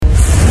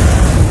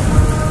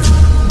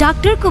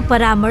डाक्टरको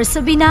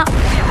परामर्श बिना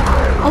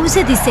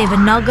औषधि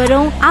सेवन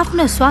नगरौं,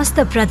 आफ्नो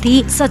स्वास्थ्य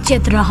प्रति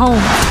सचेत रहौं।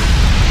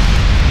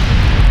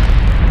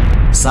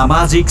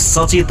 सामाजिक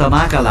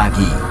सचेतनाका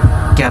लागि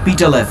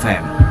capital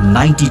FM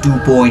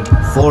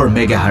 92.4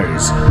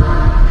 megahertz.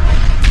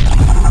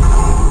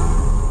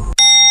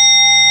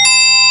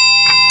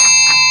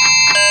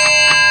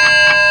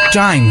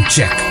 Time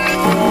check.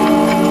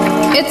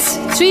 It's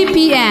 3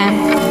 p.m.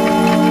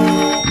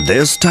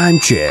 This time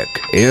check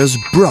is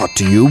brought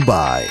to you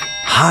by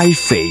High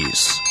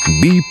Face.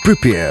 Be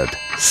prepared.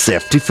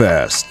 Safety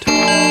first.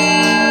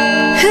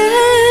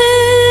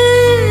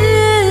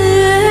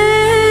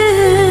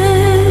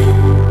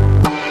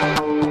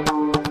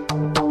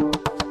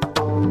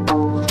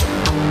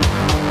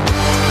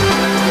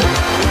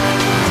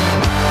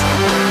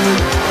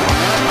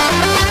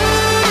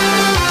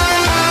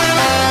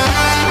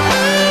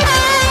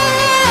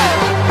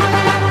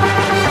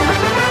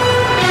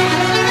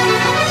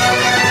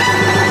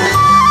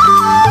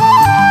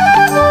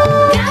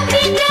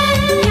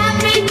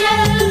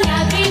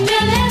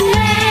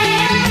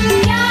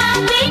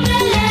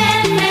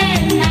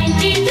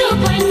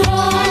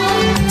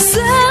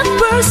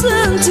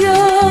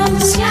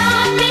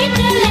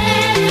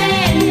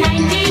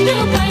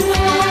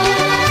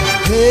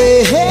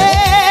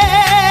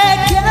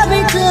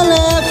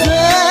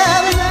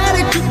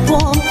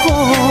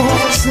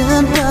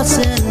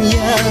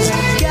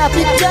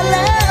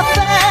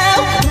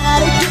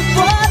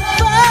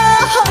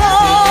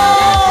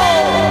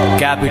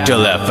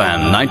 Capital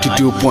FM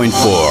 92.4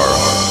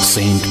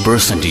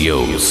 100%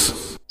 use.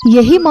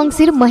 यही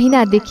मंसिर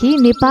महिनादेखि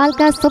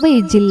नेपालका सबै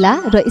जिल्ला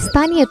र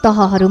स्थानीय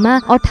तहहरूमा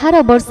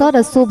 18 वर्ष र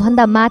सो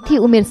भन्दा माथि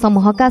उमेर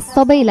समूहका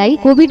सबैलाई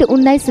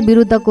कोभिड-19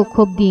 विरुद्धको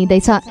खोप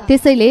दिइँदैछ।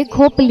 त्यसैले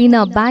खोप लिन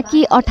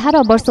बाँकी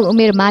 18 वर्ष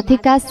उमेर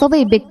माथिका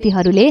सबै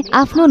व्यक्तिहरूले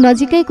आफ्नो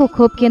नजिकैको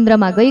खोप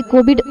केन्द्रमा गई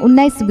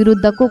कोभिड-19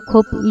 विरुद्धको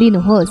खोप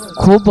लिनुहोस्।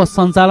 खोप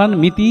सञ्चालन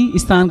मिति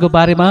स्थानको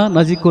बारेमा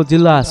नजिकको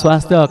जिल्ला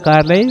स्वास्थ्य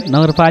कार्यालय,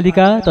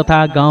 नगरपालिका तथा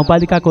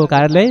गाउँपालिकाको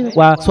कार्यालय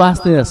वा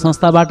स्वास्थ्य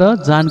संस्थाबाट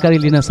जानकारी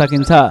लिन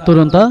सकिन्छ।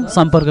 तुरुन्त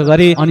सम्पर्क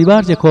गरी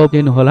अनिवार्य खोप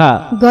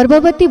लिनुहोला।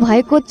 गर्भवती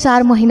भएको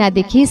 4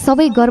 महिनादेखि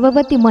सबै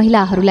गर्भवती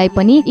महिलाहरूलाई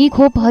पनि यी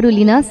खोपहरू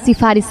लिन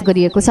सिफारिस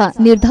गरिएको छ।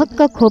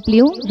 निर्धक्क खोप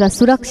लिऊ र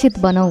सुरक्षित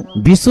बनौ।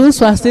 विश्व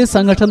स्वास्थ्य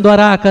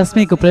संगठनद्वारा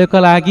आकस्मिक प्रयोगका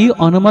लागि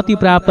अनुमति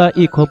प्राप्त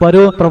यी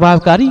खोपहरू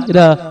प्रभावकारी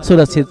र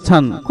सुरक्षित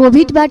छन्।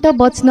 कोभिडबाट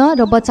बच्न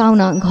र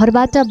बचाउन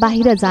घरबाट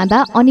बाहिर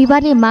जाँदा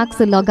अनिवार्य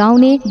मास्क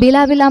लगाउने,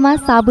 बेला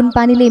बेलामा साबुन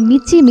पानीले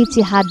मिची मिची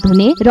हात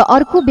धुने र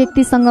अर्को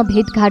व्यक्तिसँग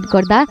भेटघाट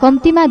गर्दा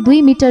कम्तीमा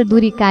 2 मिटर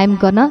दूरी कायम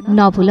गर्न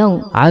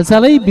नभुलौं।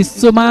 हालसालै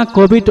विश्वमा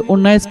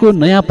कोभिड-19 को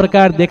नयाँ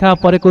प्रकार देखा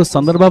परेको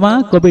सन्दर्भमा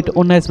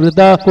कोभिड-19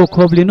 विरुद्धको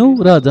खोप लिनु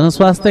र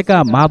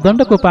जनस्वास्थ्यका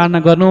मापदण्डको पालना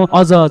गर्नु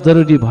अझ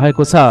जरुरी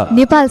भएको छ।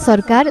 नेपाल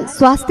सरकार,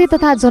 स्वास्थ्य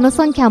तथा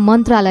जनसंख्या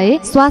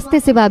मन्त्रालय, स्वास्थ्य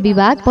सेवा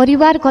विभाग,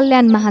 परिवार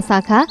कल्याण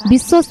महाशाखा,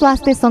 विश्व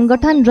स्वास्थ्य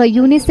संगठन र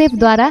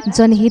युनिसेफद्वारा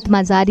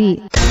जनहितमा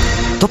जारी।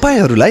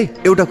 तपाईहरुलाई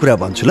एउटा कुरा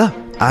भन्छु ल,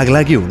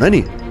 आगलागी हुन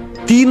नि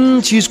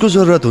 3 चीजको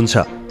जरुरत हुन्छ।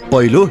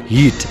 पहिलो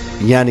हिट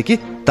यानी कि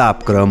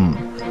तापक्रम,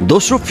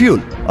 दोस्रो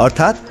फ्युल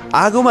अर्थात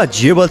आगोमा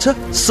जे बल्छ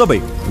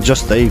सबै,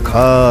 जस्तै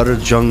घर,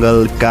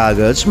 जंगल,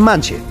 कागज,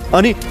 मान्छे।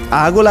 अनि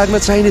आगो लाग्न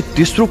चाहिने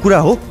तेस्रो कुरा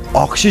हो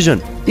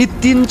अक्सिजन। यी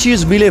 3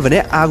 चीज मिले भने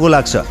आगो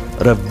लाग्छ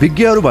र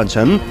विज्ञहरू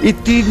भन्छन् यी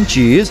 3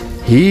 चीज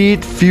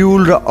हिट,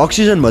 फ्युल र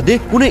अक्सिजन मध्ये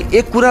कुनै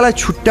एक कुरालाई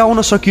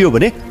छुट्याउन सकियो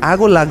भने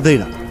आगो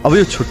लाग्दैन। अब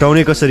यो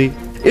छुट्याउने कसरी?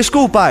 यसको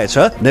उपाय छ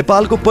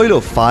नेपालको पहिलो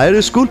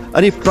फायर स्कुल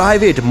अनि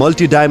private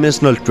multi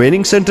dimensional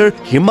training centre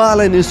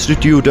Himalayan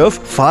institute of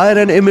fire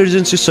and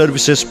emergency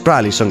services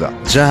प्रालीसँग,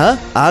 जहाँ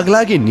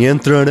आगलागी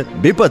नियन्त्रण,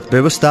 विपद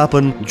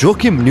व्यवस्थापन,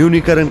 जोखिम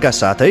न्यूनीकरणका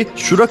साथै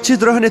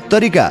सुरक्षित रहने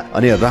तरिका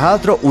अनि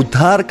राहत र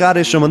उद्धार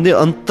कार्य सम्बन्धी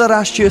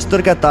अन्तर्राष्ट्रिय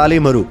स्तरका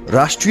तालिमहरू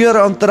राष्ट्रिय र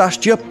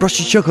अन्तर्राष्ट्रिय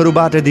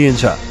प्रशिक्षकहरूबाट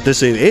दिइन्छ।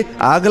 त्यसैले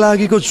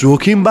आगलागीको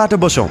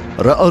जोखिमबाट बचौं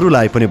र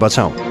अरूलाई पनि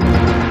बचाऊ।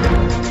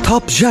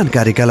 थप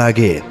जानकारीका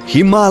लागि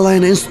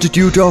Himalayan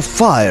institute of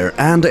fire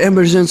and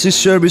emergency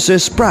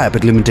services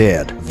private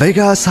limited,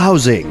 Vegas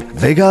housing,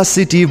 Vegas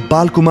city,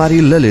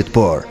 Balkumari,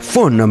 Lalitpur.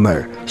 Phone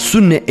number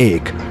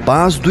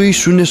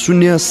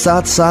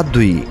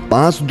 01-5200-772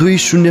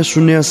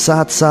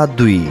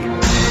 5200-772।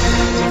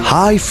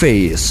 High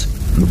face,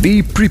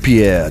 be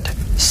prepared,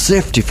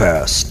 safety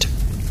first.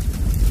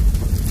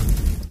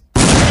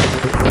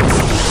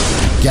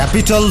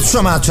 Capital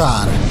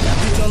समाचार,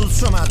 क्यापिटल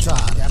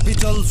समाचार,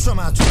 क्यापिटल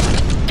समाचार,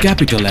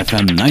 क्यापिटल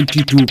FM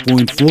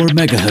 92.4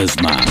 मेगाहर्ज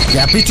मा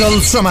क्यापिटल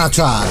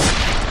समाचार।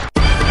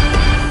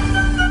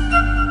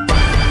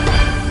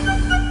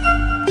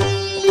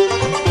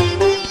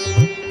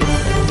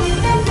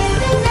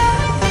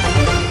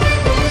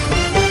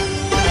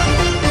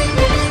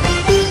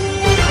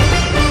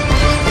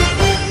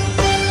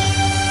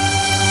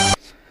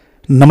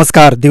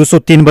 नमस्कार, दिउँसो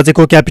 3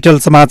 बजेको क्यापिटल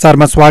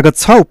समाचारमा स्वागत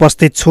छ।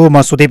 उपस्थित छु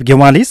म सुदीप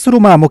घेवाली।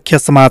 सुरुमा मुख्य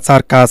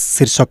समाचारका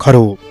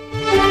शीर्षकहरू।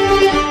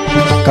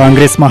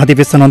 कांग्रेस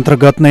महाधिवेशन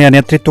अन्तर्गत नयाँ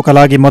नेतृत्वका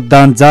लागि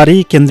मतदान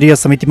जारी। केन्द्रीय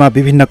समितिमा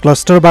विभिन्न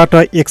क्लस्टरबाट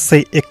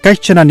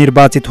 121 जना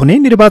निर्वाचित हुने।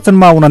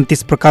 निर्वाचनमा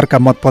 29 प्रकारका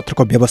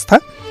मतपत्रको व्यवस्था।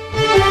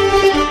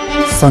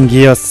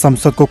 संघीय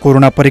संसदको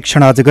कोरोना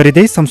परीक्षण आज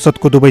गरिँदै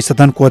संसदको दुवै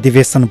सदनको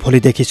अधिवेशन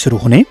भोलिदेखि सुरु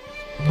हुने।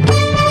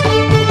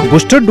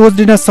 बुस्टर डोज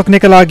लिन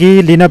सक्नेका लागि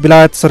लिन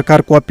बेलायत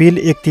सरकारको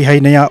अपिल।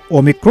 1/3 नयाँ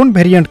ओमिक्रोन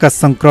भेरिएन्टका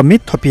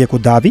संक्रमित थपिएको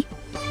दावी।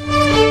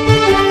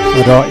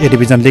 र ए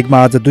डिभिजन लिगमा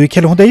आज 2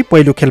 खेल हुँदै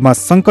पहिलो खेलमा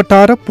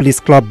सङ्कटा र पुलिस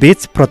क्लब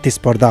बीच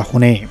प्रतिस्पर्धा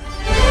हुने।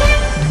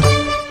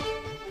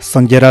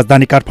 संघीय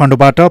राजधानी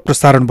काठमाडौँबाट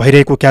प्रसारण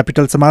भइरहेको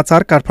क्यापिटल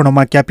समाचार।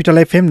 काठमाडौँमा क्यापिटल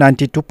एफएम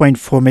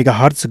 92.4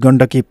 मेगाहर्ज,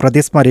 गण्डकी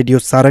प्रदेशमा रेडियो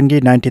सारङ्गी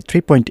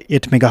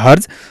 93.8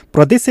 मेगाहर्ज,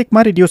 प्रदेश 1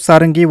 मा रेडियो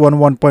सारङ्गी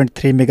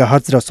 11.3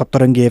 मेगाहर्ज र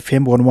सप्तरङ्गी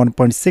एफएम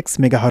 11.6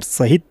 मेगाहर्ज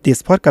सहित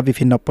देशभरका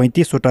विभिन्न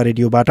 35 वटा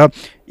रेडियोबाट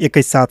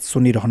एकैसाथ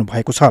सुनिरहनु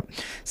भएको छ।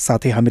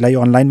 साथै हामीलाई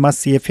अनलाइनमा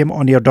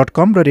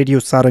cfmonir.com र रेडियो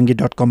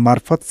सारङ्गी.com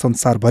मार्फत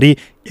संसारभरि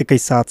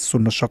एकैसाथ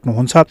सुन्न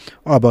सक्नुहुन्छ।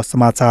 अब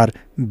समाचार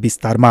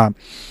विस्तारमा।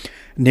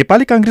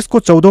 नेपाली कांग्रेसको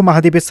 14औं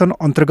महाधिवेशन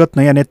अन्तर्गत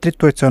नयाँ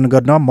नेतृत्व चयन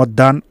गर्न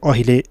मतदान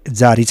अहिले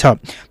जारी छ।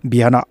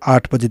 बिहान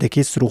 8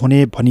 बजेदेखि सुरु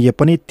हुने भनिए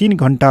पनि 3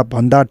 घण्टा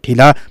भन्दा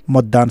ढिला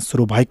मतदान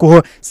सुरु भएको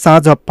हो।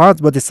 साँझ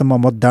 5 बजेसम्म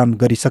मतदान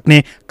गरिसक्ने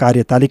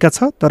कार्यतालिका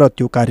छ, तर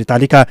त्यो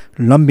कार्यतालिका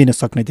लम्बिन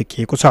सक्ने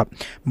देखिएको छ।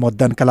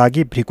 मतदानका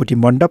लागि भृकुटी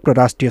मण्डप र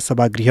राष्ट्रिय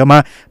सभागृहमा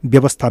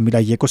व्यवस्था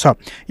मिलाइएको छ।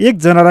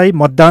 एकजनालाई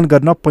मतदान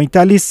गर्न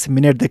 45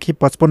 मिनेटदेखि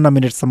 55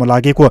 मिनेटसम्म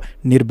लागेको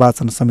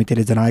निर्वाचन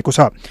समितिले जनाएको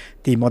छ।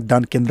 ती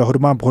मतदान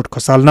केन्द्रहरूमा भोट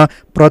खसाल्न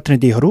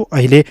प्रतिनिधिहरू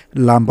अहिले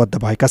लामबद्ध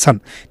भएका छन्।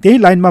 त्यही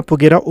लाइनमा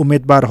पुगेर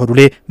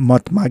उम्मेद्वारहरूले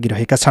मत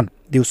मागिरहेका छन्।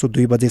 दिउँसो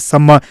 2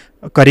 बजेसम्म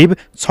करिब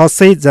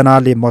 600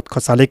 जनाले मत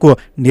खसालेको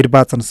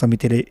निर्वाचन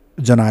समितिले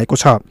जनाएको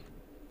छ।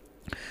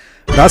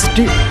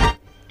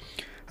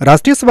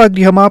 राष्ट्रिय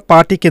सभागृहमा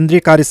पार्टी केन्द्रीय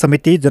कार्य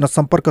समिति,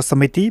 जनसम्पर्क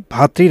समिति,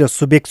 भातृ र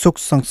शुभेच्छुक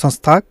सङ्घ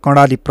संस्था,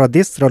 कर्णाली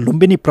प्रदेश र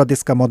लुम्बिनी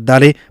प्रदेशका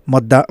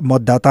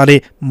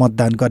मतदाताले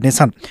मतदान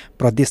गर्नेछन्।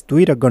 प्रदेश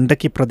 2 र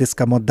गण्डकी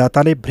प्रदेशका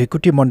मतदाताले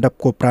भृकुटी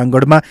मण्डपको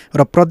प्राङ्गणमा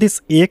र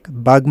प्रदेश 1,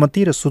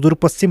 बागमती र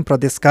सुदूरपश्चिम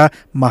प्रदेशका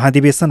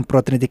महाधिवेशन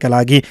प्रतिनिधिका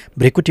लागि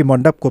भृकुटी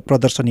मण्डपको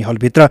प्रदर्शनी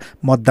हलभित्र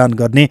मतदान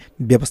गर्ने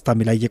व्यवस्था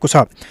मिलाइएको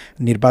छ।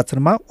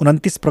 निर्वाचनमा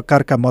 29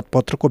 प्रकारका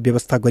मतपत्रको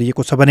व्यवस्था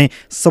गरिएको छ भने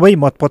सबै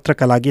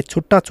मतपत्रका लागि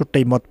छुट्टा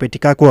छुट्टै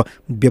मतपेटिकाको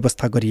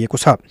व्यवस्था गरिएको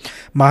छ।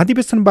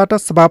 महाधिवेशनबाट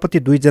सभापति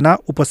 2 जना,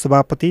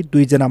 उपसभापति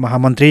 2 जना,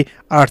 महामन्त्री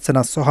 8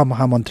 जना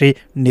सहमहामन्त्री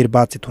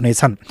निर्वाचित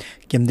हुनेछन्।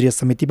 केन्द्रीय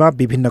समितिमा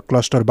विभिन्न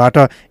क्लस्टरबाट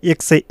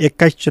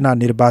 121 जना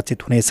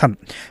निर्वाचित हुनेछन्।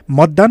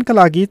 मतदानका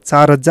लागि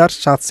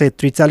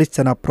 4743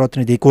 जना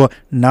प्रतिनिधिको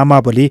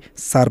नामावली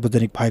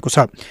सार्वजनिक भएको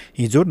छ।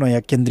 हिजो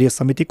नयाँ केन्द्रीय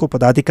समितिको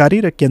पदाधिकारी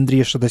र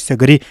केन्द्रीय सदस्य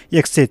गरी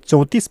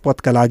 134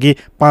 पदका लागि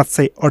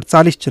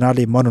 548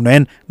 जनाले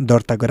मनोनयन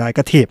दर्ता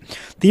गराएका थिए।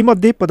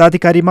 तीमध्ये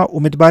पदाधिकारीमा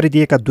उम्मेदवारी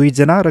दिएका 2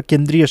 जना र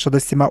केन्द्रीय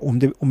सदस्यमा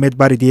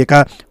उम्मेदवारी दिएका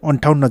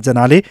 58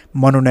 जनाले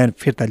मनोनयन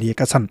फिर्ता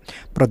लिएका छन्।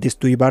 प्रदेश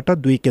 2 बाट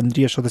 2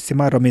 केन्द्रीय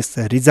सदस्यमा रमेश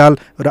रिजाल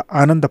र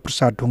आनन्द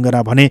प्रसाद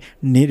ढुङ्गना भने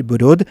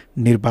निर्विरोध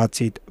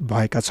निर्वाचित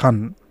भएका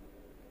छन्।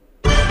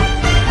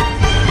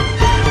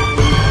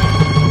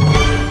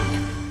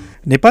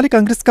 नेपाली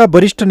कांग्रेसका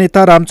वरिष्ठ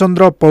नेता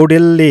रामचन्द्र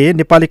पौडेलले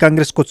नेपाली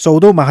कांग्रेसको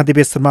 14औं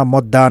महाधिवेशनमा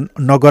मतदान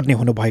नगर्ने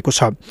हुनुभएको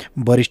छ।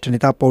 वरिष्ठ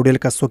नेता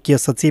पौडेलका स्वकीय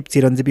सचिव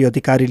चिरञ्जीवी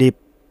अधिकारीले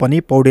पनि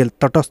पौडेल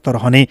तटस्थ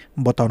रहने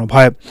बताउनु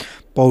भयो।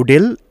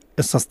 पौडेल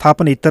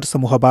संस्थापनेतर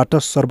समूहबाट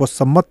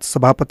सर्वसम्मत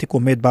सभापतिको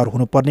उम्मेद्वार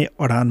हुनुपर्ने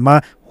अडानमा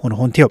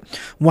हुनुहुन्थ्यो।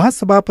 उहाँ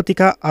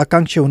सभापतिका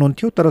आकांक्षी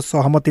हुनुहुन्थ्यो, तर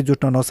सहमति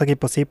जुट्न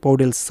नसकेपछि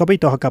पौडेल सबै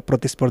तहका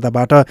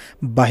प्रतिस्पर्धाबाट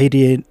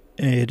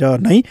बाहिरिएर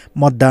नै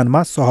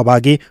मतदानमा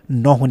सहभागी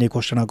नहुने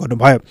घोषणा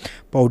गर्नुभयो।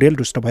 पौडेल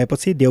रुष्ट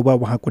भएपछि देउबा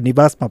उहाँको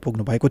निवासमा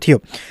पुग्नु भएको थियो।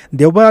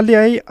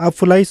 देउबाले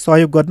आफूलाई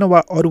सहयोग गर्न वा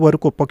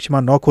अरूहरूको पक्षमा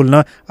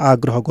नखोल्न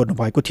आग्रह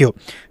गर्नुभएको थियो।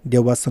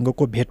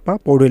 देउबासँगको भेटमा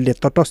पौडेलले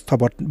तटस्थ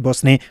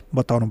बस्ने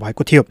बताउनु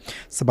भएको थियो।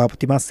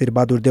 सभापतिमा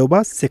शेरबहादुर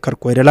देउबा, शेखर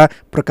कोइराला,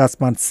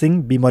 प्रकाशमान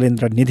सिंह,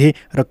 विमलेन्द्र निधि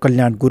र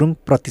कल्याण गुरुङ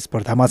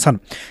प्रतिस्पर्धामा छन्।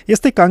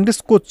 यस्तै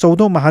कांग्रेसको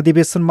 14औं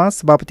महाधिवेशनमा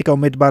सभापतिका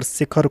उम्मेद्वार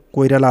शेखर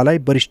कोइरालालाई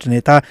वरिष्ठ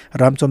नेता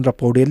रामचन्द्र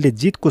पौडेलले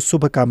जितको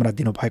शुभकामना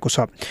दिनुभएको छ।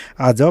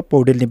 आज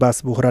पौडेल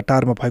निवास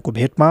बोहराटारमा भएको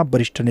भेटमा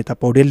वरिष्ठ नेता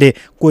पौडेलले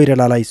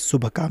कोइरालालाई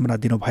शुभकामना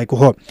दिनुभएको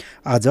हो।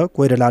 आज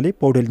कोइरालाले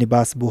पौडेल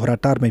निवास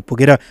बोहराटारमै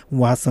पुगेर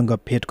उहाँसँग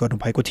भेट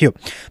गर्नुभएको थियो।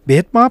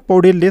 भेटमा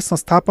पौडेलले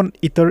संस्थापन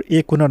इतर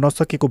एक हुन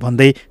नसकेको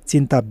भन्दै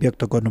चिन्ता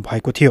व्यक्त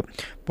गर्नुभएको थियो।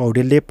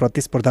 पौडेलले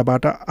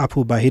प्रतिस्पर्धाबाट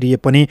आफू बाहिरिए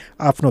पनि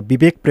आफ्नो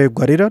विवेक प्रयोग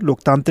गरेर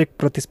लोकतान्त्रिक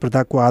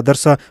प्रतिस्पर्धाको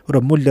आदर्श र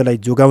मूल्यलाई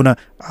जोगाउन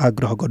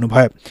आग्रह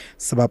गर्नुभयो।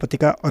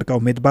 सभापतिका अर्का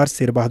उम्मेद्वार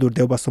शेरबहादुर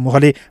देउबा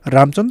समूहले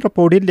रामचन्द्र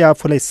पौडेलले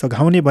आफूलाई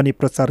सघाउने भनी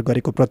प्रचार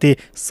गरेको प्रति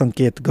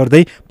संकेत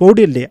गर्दै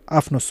पौडेलले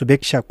आफ्नो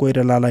शुभेच्छा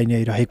कोइरालालाई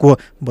नै रहेको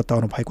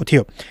बताउनु भएको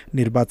थियो।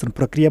 निर्वाचन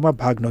प्रक्रियामा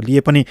भाग नलिए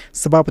पनि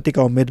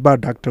सभापतिका उम्मेद्वार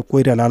डाक्टर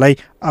कोइरालालाई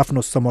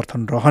आफ्नो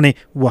समर्थन रहने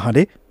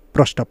उहाँले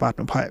प्रश्न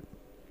पार्नुभयो।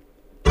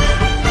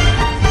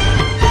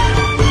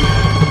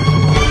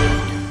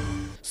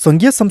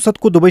 संघीय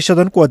संसदको दुवै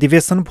सदनको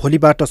अधिवेशन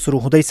भोलिबाट सुरु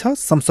हुँदैछ।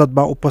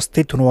 संसदमा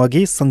उपस्थित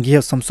हुनुअघि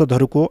संघीय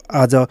संसदहरूको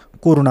आज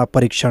कोरोना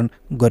परीक्षण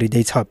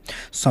गरिँदैछ।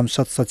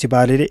 संसद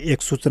सचिवालयले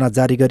एक सूचना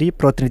जारी गरी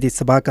प्रतिनिधि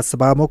सभाका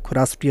सभामुख,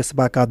 राष्ट्रिय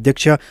सभाका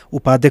अध्यक्ष,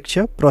 उपाध्यक्ष,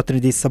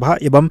 प्रतिनिधि सभा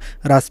एवं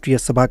राष्ट्रिय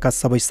सभाका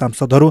सबै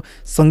सांसदहरू,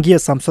 संघीय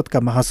संसदका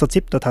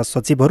महासचिव तथा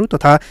सचिवहरू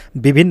तथा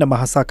विभिन्न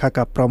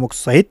महाशाखाका प्रमुख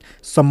सहित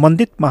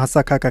सम्बन्धित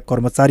महाशाखाका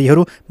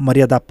कर्मचारीहरू,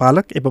 मर्यादा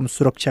पालक एवं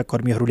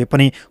सुरक्षाकर्मीहरूले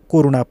पनि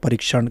कोरोना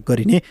परीक्षण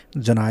गरिने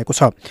जनाएको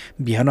छ।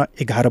 बिहान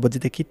 11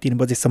 बजेदेखि 3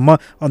 बजेसम्म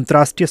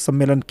अन्तर्राष्ट्रिय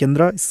सम्मेलन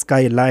केन्द्र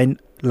स्काई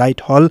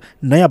लाइट हल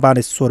नयाँ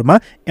बानेश्वरमा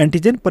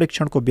एन्टिजेन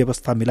परीक्षणको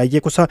व्यवस्था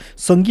मिलाइएको छ।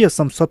 संघीय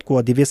संसदको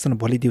अधिवेशन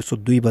भोलि दिउँसो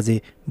 2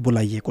 बजे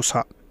बोलाइएको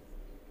छ।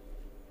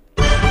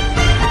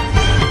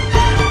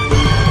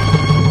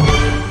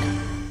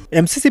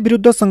 एमसीसी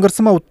विरुद्ध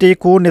सङ्घर्षमा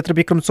उत्रिएको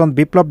नेत्रविक्रम चन्द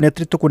विप्लव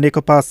नेतृत्वको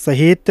नेकपा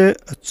सहित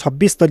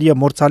 26 दलीय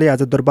मोर्चाले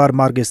आज दरबार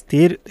मार्ग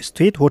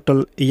स्थित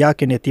होटल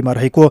याके नेतिमा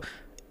रहेको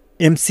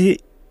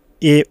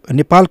एमसीए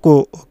नेपालको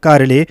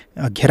कार्यालय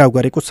घेराउ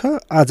गरेको छ।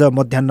 आज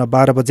मध्याह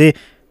 12 बजे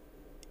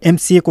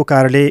एमसीएको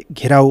कार्यालय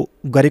घेराउ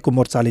गरेको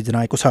मोर्चाले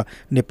जनाएको छ।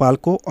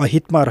 नेपालको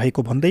अहितमा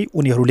रहेको भन्दै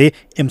उनीहरूले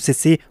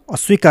एमसीसी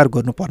अस्वीकार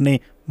गर्नुपर्ने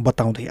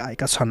बताउँदै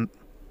आएका छन्।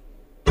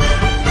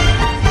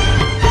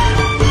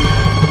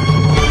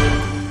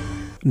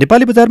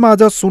 नेपाली बजारमा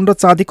आज सुन र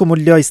चाँदीको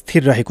मूल्य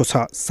स्थिर रहेको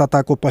छ।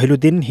 साताको पहिलो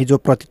दिन हिजो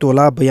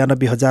प्रतितोला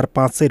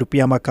 92,500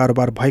 रुपियाँमा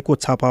कारोबार भएको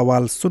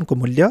छापावाल सुनको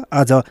मूल्य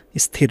आज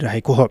स्थिर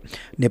रहेको हो।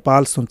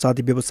 नेपाल सुन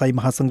चाँदी व्यवसायी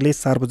महासङ्घले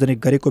सार्वजनिक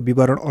गरेको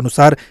विवरण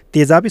अनुसार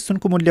तेजाबी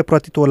सुनको मूल्य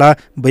प्रतितोला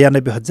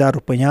 92,000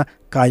 रुपियाँ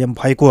कायम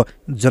भएको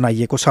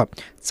जनाइएको छ।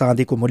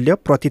 चाँदीको मूल्य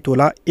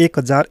प्रतितोला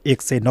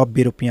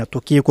 1,190 रुपियाँ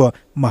तोकिएको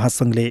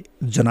महासङ्घले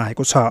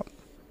जनाएको छ।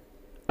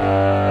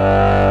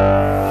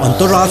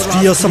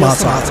 अन्तर्राष्ट्रिय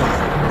समाचार।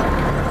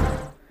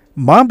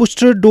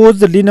 बुस्टर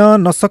डोज लिन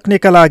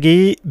नसक्नेका लागि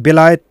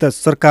बेलायत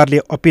सरकारले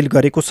अपिल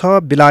गरेको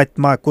छ।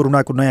 बेलायतमा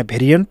कोरोनाको नयाँ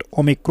भेरिएन्ट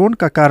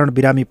ओमिक्रोनका कारण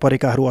बिरामी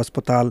परेकाहरू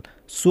अस्पताल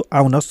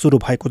आउन सुरु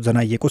भएको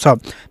जनाइएको छ।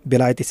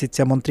 बेलायती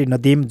शिक्षा मन्त्री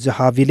नदीम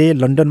जहावीले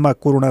लन्डनमा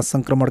कोरोना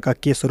संक्रमणका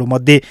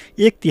केसहरूमध्ये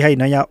 1/3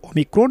 नयाँ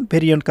ओमिक्रोन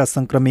भेरिएन्टका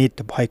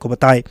संक्रमित भएको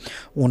बताए।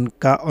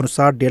 उनका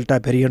अनुसार डेल्टा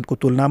भेरिएन्टको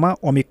तुलनामा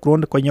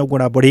ओमिक्रोन कैयौं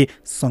गुणा बढी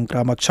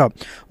संक्रामक छ।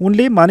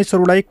 उनले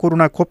मानिसहरूलाई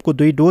कोरोना खोपको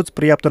 2 डोज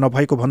पर्याप्त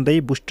नभएको भन्दै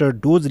बुस्टर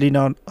डोज लिन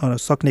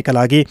सक्नेका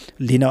लागि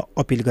लिन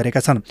अपिल गरेका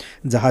छन्।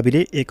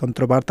 जहावीले एक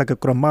अन्तर्वार्ताका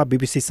क्रममा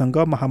बीबीसीसँग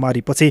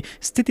महामारीपछि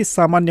स्थिति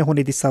सामान्य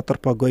हुने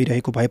दिशातर्फ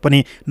गइरहेको भए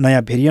पनि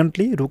नयाँ भेरिएन्टले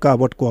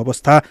रुकावटको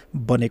अवस्था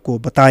बनेको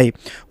बताए।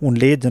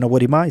 उनले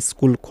जनवरीमा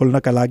स्कुल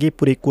खोल्नका लागि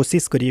पुरै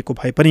कोसिस गरिएको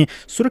भए पनि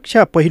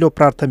सुरक्षा पहिलो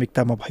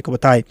प्राथमिकतामा भएको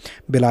बताए।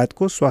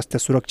 बेलायतको स्वास्थ्य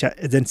सुरक्षा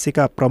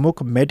एजेन्सीका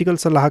प्रमुख मेडिकल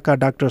सल्लाहकार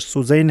डाक्टर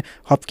सुजैन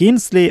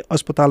हपकिन्सले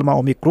अस्पतालमा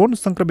ओमिक्रोन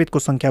संक्रमितको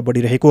संख्या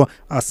बढिरहेको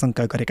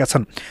आशंका गरेका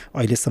छन्।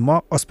 अहिलेसम्म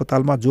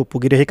अस्पतालमा जो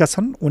पुगिरहेका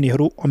छन्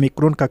उनीहरू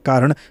ओमिक्रोनका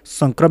कारण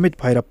संक्रमित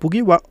भएर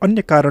पुगे वा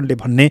अन्य कारणले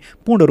भन्ने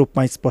पूर्ण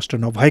रूपमा स्पष्ट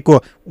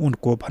नभएको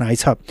उनको भनाइ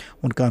छ।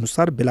 उनका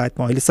अनुसार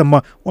बेलायतमा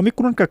अहिलेसम्म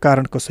ओमिक्रोनका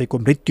कारण कसैको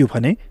मृत्यु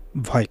भने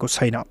भएको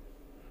छैन।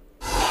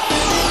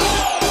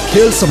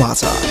 खेल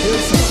समाचार।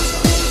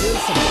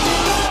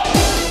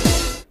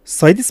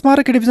 शहीद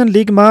स्मारक डिभिजन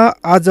लिगमा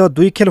आज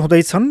 2 खेल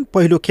हुँदैछन्।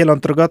 पहिलो खेल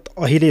अन्तर्गत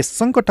अहिले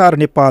सङ्कटार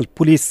नेपाल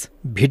पुलिस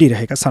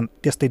भिडिरहेका छन्।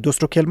 त्यस्तै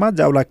दोस्रो खेलमा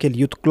जावलाखेल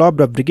युथ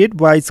क्लब र ब्रिगेड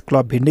बोइज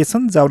क्लब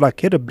भिड्नेछन्।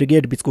 जावलाखेल र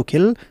ब्रिगेड बीचको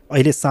खेल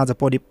अहिले साँझ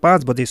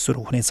 5 बजे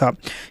सुरु हुनेछ।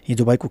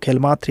 हिजो भएको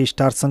खेलमा 3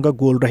 स्टारसँग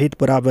गोलरहित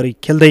बराबरी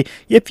खेल्दै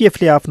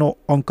एपीएफले आफ्नो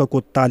अङ्कको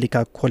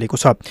तालिका खोलेको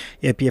छ।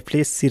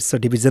 एपीएफले शीर्ष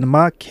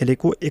डिभिजनमा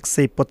खेलेको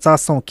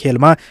 150औं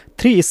खेलमा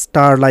 3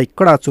 स्टारलाई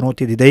कडा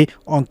चुनौती दिँदै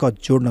अङ्क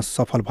जोड्न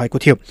सफल भएको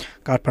थियो।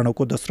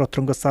 काठमाडौँको दशरथ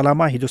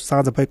रङ्गशालामा हिजो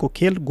साँझ भएको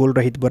खेल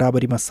गोलरहित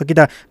बराबरीमा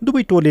सकिँदा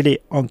दुवै टोलीले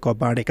अङ्क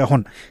बाँडेका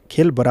हुन्।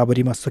 खेल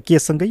बराबरीमा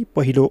सकिएसँगै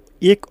पहिलो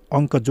 1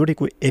 अङ्क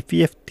जोडेको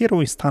एपीएफ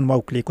 13औं स्थानमा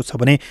उक्लिएको छ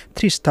भने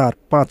 3 स्टार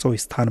 5औं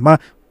स्थानमा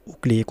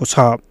उक्लिएको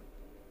छ।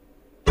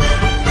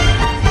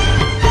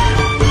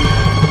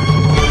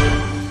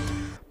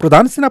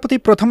 प्रधान सेनापति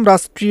प्रथम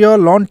राष्ट्रिय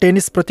लन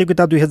टेनिस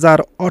प्रतियोगिता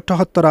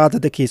 2078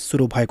 आजदेखि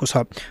सुरु भएको छ।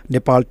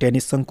 नेपाल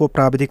टेनिस सङ्घको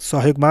प्राविधिक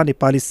सहयोगमा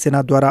नेपाली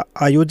सेनाद्वारा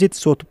आयोजित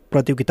सो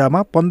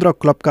प्रतियोगितामा 15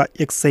 क्लबका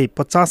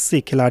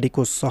 185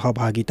 खेलाडीको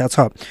सहभागिता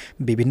छ।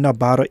 विभिन्न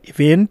 12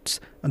 इभेन्ट्स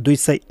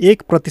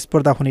 201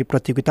 प्रतिस्पर्धा हुने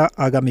प्रतियोगिता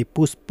आगामी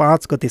पुस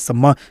 5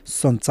 गतेसम्म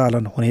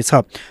सञ्चालन हुनेछ।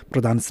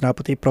 प्रधान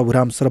सेनापति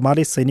प्रभुराम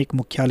शर्माले सैनिक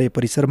मुख्यालय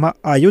परिसरमा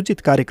आयोजित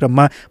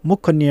कार्यक्रममा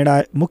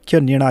मुख्य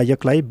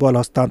निर्णायकलाई बल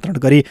हस्तान्तरण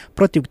गरी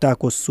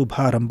प्रतियोगिताको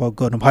शुभारम्भ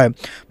गर्नुभयो।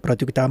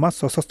 प्रतियोगितामा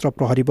सशस्त्र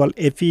प्रहरी बल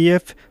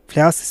APF,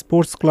 flash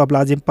sports club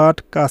Lazimpat,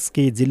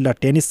 Kaski जिल्ला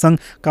टेनिस सङ्घ,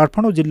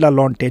 काठमाडौँ जिल्ला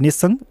लन टेनिस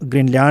सङ्घ,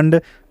 Greenland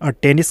band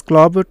tennis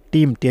club,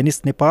 team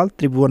tennis Nepal,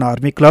 Tribhuvan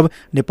army club,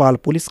 Nepal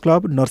police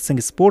club, nursing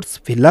sports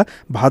villa,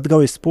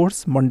 भातगाउँ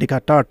sports,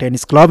 मण्डिकाटा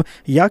tennis club,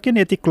 याकेन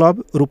एथी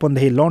क्लब,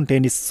 रूपन्देही लन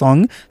टेनिस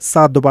सङ्घ,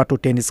 सातदोबाटो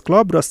टेनिस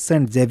क्लब र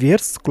सेन्ट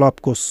जेभियर्स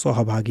क्लबको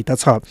सहभागिता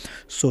छ।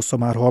 सो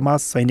समारोहमा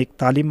सैनिक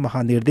तालिम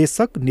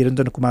महानिर्देशक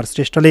निरञ्जन कुमार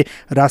श्रेष्ठले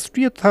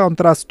राष्ट्रिय तथा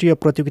अन्तर्राष्ट्रिय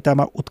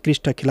प्रतियोगितामा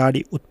उत्कृष्ट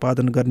खेलाडी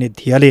उत्पादन गर्ने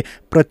ध्येयले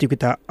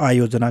प्रतियोगिता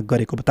आयोजना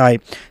गरेको बताए।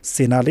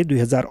 सेनाले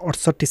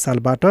 2068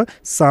 सालबाट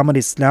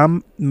सामान्य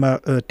स्ल्याम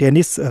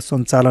टेनिस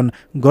सञ्चालन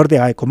गर्दै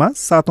आएकोमा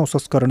 7औं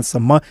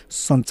संस्करणसम्म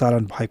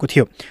सञ्चालन भएको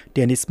थियो।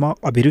 टेनिसमा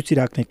अभिरुचि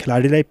राख्ने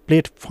खेलाडीलाई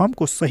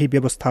प्लेटफर्मको सही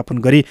व्यवस्थापन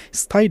गरी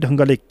स्थायी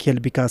ढङ्गले खेल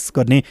विकास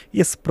गर्ने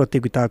यस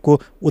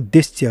प्रतियोगिताको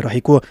उद्देश्य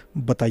रहेको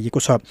बताइएको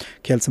छ।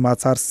 खेल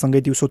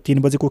समाचारसँगै दिउँसो 3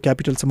 बजेको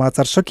क्यापिटल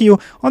समाचार सकियो।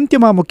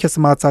 अन्त्यमा मुख्य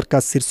समाचारका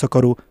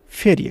शीर्षकहरू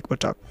फेरि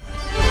एकपटक।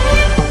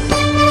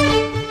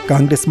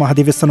 कांग्रेस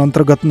महाधिवेशन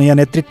अन्तर्गत नयाँ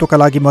नेतृत्वका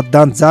लागि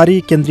मतदान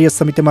जारी। केन्द्रीय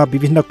समितिमा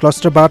विभिन्न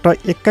क्लस्टरबाट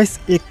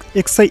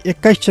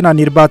 121 जना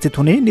निर्वाचित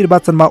हुने,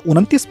 निर्वाचनमा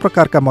 29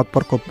 प्रकारका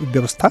मतपरको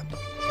व्यवस्था।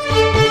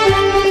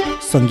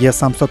 संघीय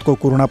संसदको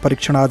कोरोना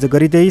परीक्षण आज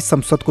गरिँदै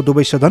संसदको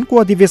दुवै सदनको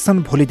अधिवेशन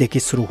भोलिदेखि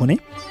सुरु हुने।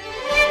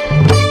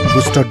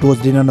 बुस्टर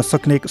डोज लिन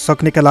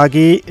नसक्नेका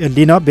लागि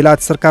लिन बेलायत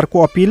सरकारको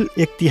अपिल।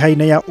 1/3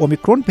 नयाँ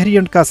ओमिक्रोन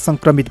भेरिएन्टका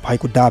संक्रमित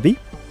भएको दावी।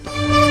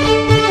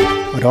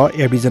 र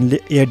ए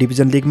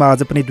डिभिजन लिगमा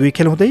आज पनि 2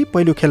 खेल हुँदै।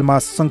 पहिलो खेलमा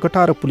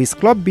सङ्कटा र पुलिस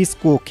क्लब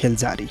बीचको खेल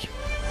जारी।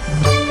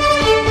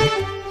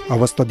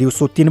 अवस्था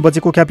दिउँसो 3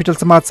 बजेको क्यापिटल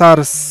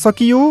समाचार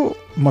सकियो।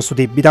 म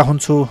सुदीप बिदा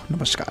हुन्छु।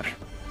 नमस्कार।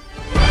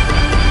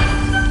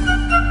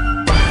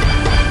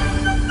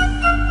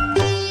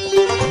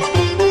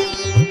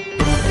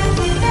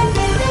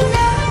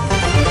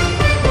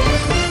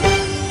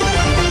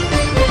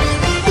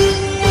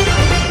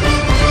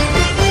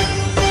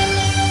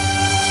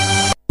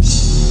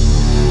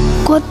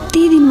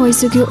 कति दिन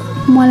भइसक्यो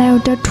मलाई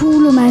एउटा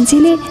ठुलो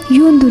मान्छेले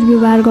यौन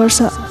दुर्व्यवहार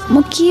गर्छ।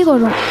 म के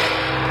गरौँ?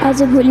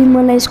 आज भोलि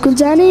मलाई स्कुल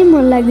जानै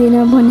मन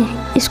लाग्दैन भने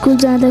स्कुल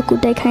जाँदा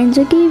कुटाइ खाइन्छ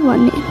कि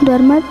भन्ने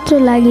डर मात्र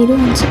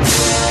लागिरहन्छ।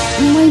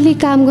 मैले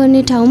काम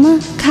गर्ने ठाउँमा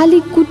खालि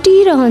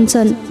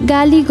कुटिरहन्छन्,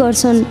 गाली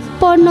गर्छन्,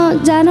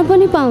 पढ्न जान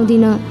पनि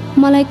पाउँदिन।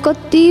 मलाई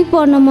कति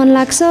पढ्न मन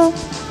लाग्छ,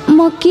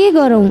 म के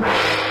गरौँ?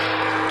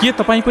 के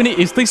तपाईँ पनि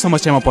यस्तै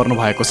समस्यामा पर्नु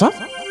भएको छ?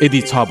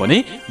 यदि छ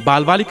भने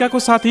बालबालिकाको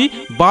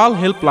साथी बाल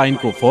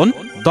हेल्पलाइनको फोन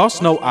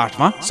 1098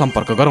 मा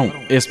सम्पर्क गरौँ।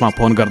 यसमा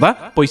फोन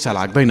गर्दा पैसा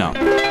लाग्दैन।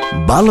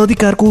 बाल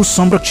अधिकारको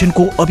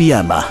संरक्षणको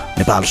अभियानमा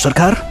नेपाल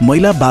सरकार,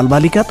 महिला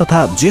बालबालिका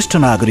तथा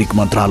ज्येष्ठ नागरिक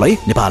मन्त्रालय,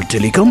 नेपाल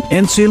टेलिकम,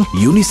 एनसेल,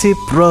 युनिसेफ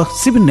र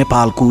सिभिल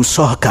नेपालको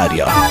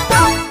सहकार्य।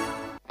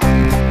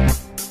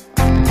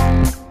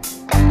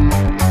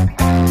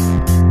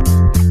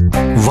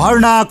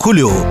 भर्ना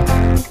खुल्यो।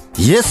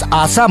 यस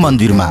आशा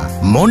मन्दिरमा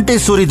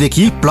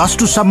मोन्टेसोरीदेखि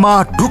 +2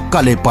 सम्म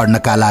ढुक्कले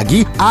पढ्नका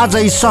लागि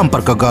आजै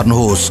सम्पर्क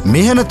गर्नुहोस्।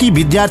 मेहनती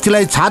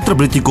विद्यार्थीलाई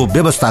छात्रवृत्तिको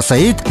व्यवस्था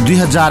सहित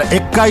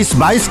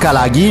 2021-22 का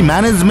लागि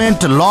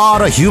म्यानेजमेन्ट, ल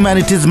र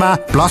ह्युम्यानिटिजमा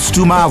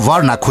 +2 मा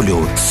भर्ना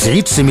खुल्यो।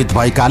 सिट सीमित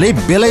भएकाले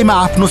बेलैमा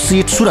आफ्नो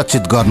सिट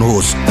सुरक्षित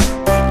गर्नुहोस्।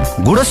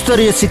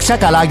 गुणस्तरीय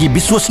शिक्षाका लागि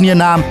विश्वसनीय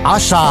नाम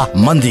आशा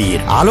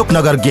मन्दिर,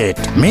 आलोकनगर गेट,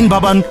 मेन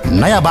भवन,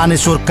 नयाँ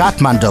बानेश्वर,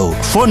 काठमाडौँ।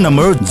 Phone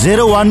number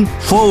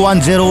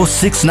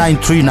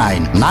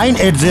 0141069339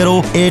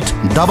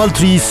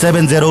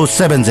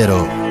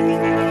 9808337070।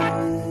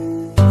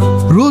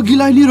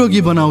 रोगीलाई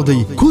निरोगी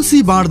बनाउँदै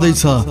खुसी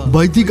बाँड्दैछ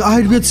वैदिक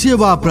आयुर्वेद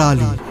सेवा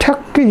प्रणाली।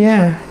 ठ्याक्कै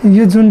यहाँ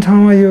यो जुन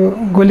ठाउँमा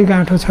यो गोली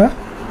गाँठो छ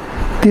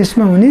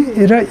त्यसमा हुने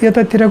र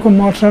यतातिरको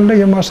मसल र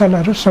यो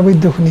मसलाहरू सबै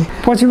दुख्ने।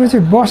 पछि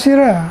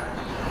बसेर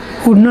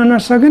उठ्न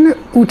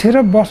नसकिने,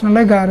 उठेर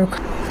बस्नलाई गाह्रो।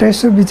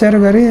 यसो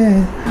विचार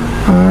गरेँ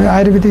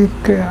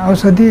आयुर्वेदिक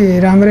औषधि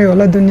राम्रै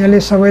होला,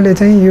 दुनियाँले सबैले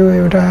चाहिँ यो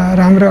एउटा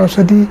राम्रो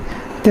औषधि,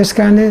 त्यस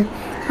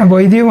कारणले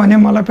भइदियो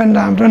भने मलाई पनि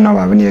राम्रो,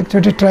 नभए पनि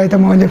एकचोटि ट्राई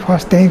त मैले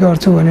फर्स्ट त्यहीँ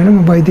गर्छु भनेर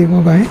म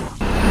वैदिकमा गएँ।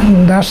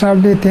 डाक्टर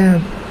साहबले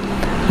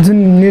त्यहाँ जुन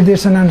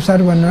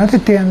निर्देशनअनुसार भन्नुभएको थियो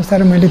त्यही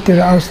अनुसार मैले त्यो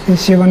औषधि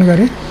सेवन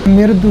गरेँ।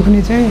 मेरो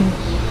दुख्ने चाहिँ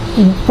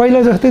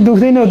पहिला जस्तै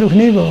दुख्दैन,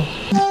 दुख्नै भयो।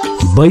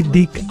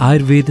 वैदिक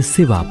आयुर्वेद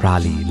सेवा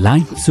प्रणाली,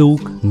 लाइन चौक,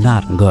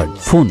 नारायणगढ।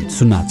 Phone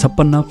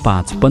 056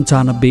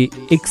 595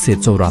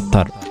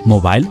 174,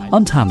 mobile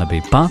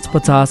 98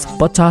 550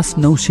 50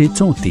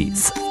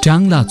 934।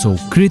 ट्याङ्ला चौक,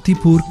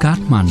 कृतिपुर,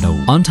 काठमाडौँ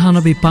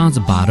 98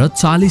 512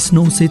 40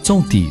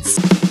 934।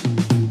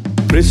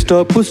 पृष्ठ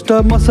पुष्ट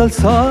मसल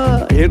छ,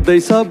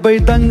 हेर्दै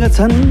सबै दङ्ग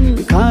छन्।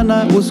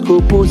 खाना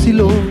उसको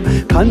पोसिलो,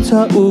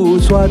 खान्छ ऊ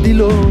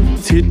स्वादिलो,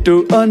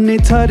 छिटो अनि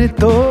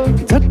छरितो,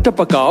 झट्ट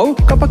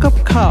पकाऊ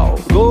कपकप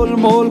खाऊ।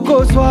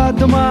 गोलमोलको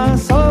स्वादमा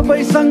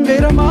सबै सँगै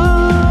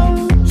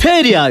रमाऊ।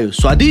 फेरि आयो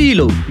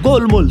स्वादिलो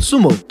गोलमोल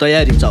सुमो,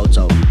 तयारी चाउ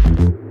चाउ।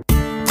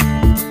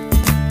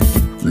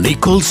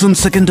 Nicholson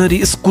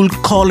Secondary School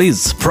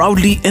College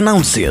proudly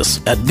announces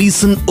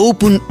admission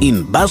open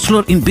in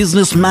Bachelor in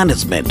Business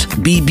Management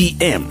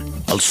 (BBM).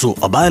 Also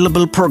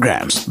available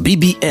programs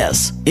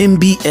BBS,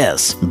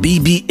 MBS,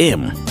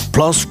 BBM,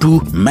 +2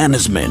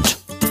 Management.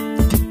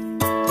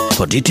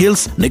 For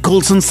details,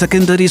 Nicholson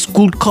Secondary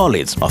School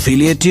College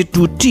affiliated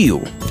to TU,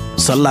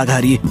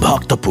 Sallagari,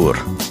 Bhaktapur.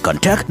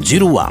 Contact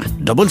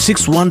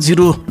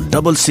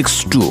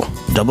 01-6610-662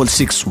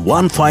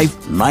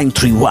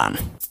 6615-931.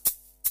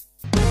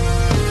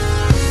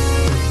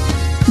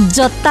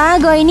 जता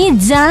गए नि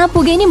जहाँ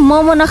पुगे नि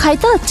मोमो नखाइ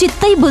त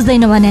चित्तै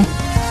बुझ्दैन भने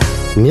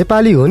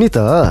नेपाली हो नि त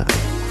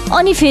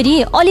अनि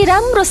फेरि अलि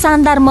राम्रो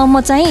शानदार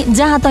मोमो चाहिँ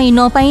जहाँ तै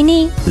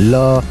नपाइने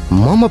ल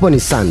मोमो पनि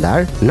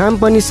शानदार नाम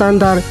पनि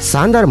शानदार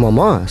शानदार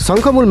मोमो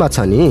शङ्खमूलमा छ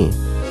नि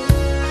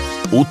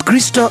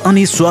उत्कृष्ट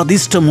अनि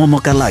स्वादिष्ट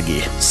मोमोका लागि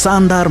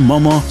शानदार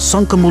मोमो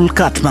शङ्खमूल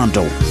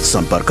काठमाडौँ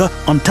सम्पर्क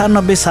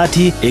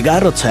 9860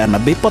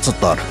 1196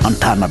 75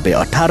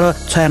 9818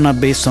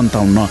 96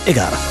 57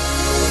 11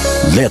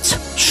 Let's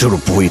shoot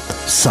up with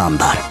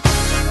शानदार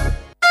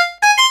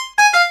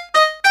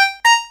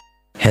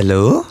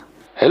हेलो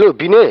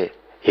विनय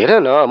हेर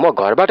न म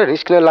घरबाट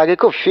निस्किन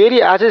लागेको फेरि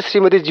आज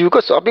श्रीमती ज्यूको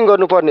शपिङ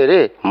गर्नुपर्ने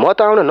रे म त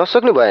आउन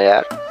नसक्ने भए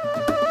यार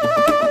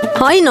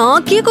हैन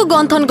के को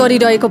गन्थन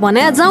गरिरहेको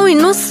भने जाऊ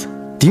हिँड्नुस्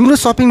तिम्रो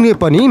शपिङले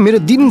पनि मेरो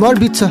दिनभर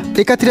बित्छ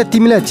एकातिर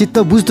तिमीलाई चित्त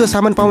बुझ्दो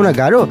सामान पाउन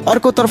गाह्रो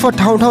अर्कोतर्फ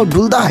ठाउँ ठाउँ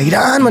डुल्दा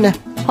हैरान भने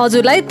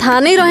हजुरलाई थाहा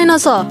नै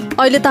रहेनछ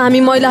अहिले त हामी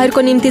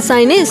महिलाहरूको निम्ति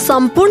चाहिने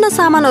सम्पूर्ण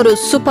सामानहरू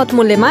सुपथ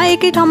मूल्यमा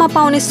एकै ठाउँमा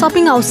पाउने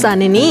शपिङ हाउस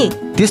जाने नि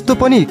त्यस्तो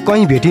पनि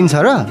कहीँ भेटिन्छ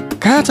र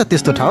कहाँ छ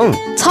त्यस्तो ठाउँ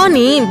छ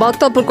नि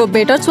भक्तपुरको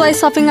बेटर चोइस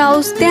शपिङ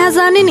हाउस त्यहाँ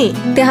जाने नि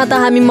त्यहाँ त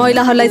हामी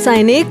महिलाहरूलाई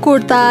चाहिने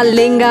kurta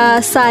lehenga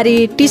sari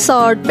T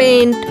shirt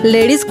pant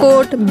ladies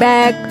coat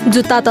bag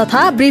जुत्ता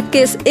तथा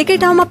ब्रिफकेस एकै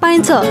ठाउँमा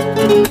पाइन्छ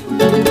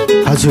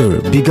हजुर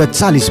विगत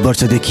 40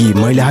 वर्षदेखि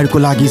महिलाहरूको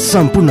लागि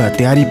सम्पूर्ण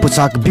तयारी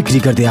पोसाक बिक्री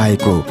गर्दै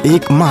आएको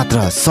एक मात्र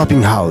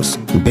shopping house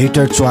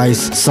better choice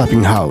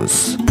shopping house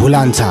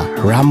Bhulanchha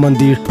Ram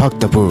मन्दिर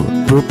Bhaktapur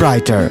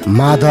proprietor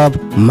Madhav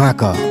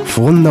Mak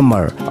phone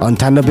number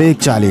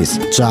 9841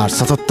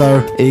 477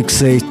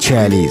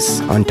 146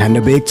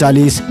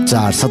 9841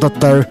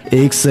 477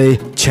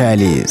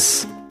 146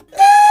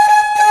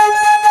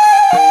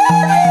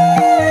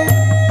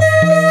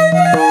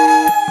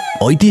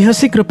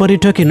 ऐतिहासिक र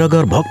पर्यटकीय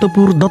नगर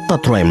भक्तपुर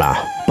दत्तात्रेयमा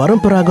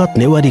परम्परागत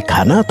नेवारी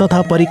खाना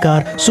तथा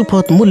परिकार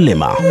सुपथ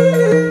मूल्यमा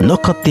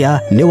नखत्या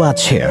नेवा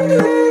छेर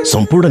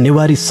सम्पूर्ण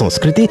नेवारी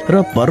संस्कृति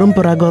र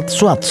परम्परागत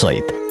स्वाद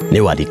सहित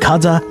नेवारी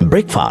खाजा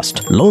ब्रेकफास्ट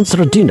लन्च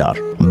र dinner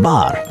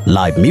bar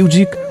live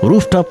music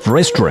rooftop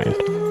restaurant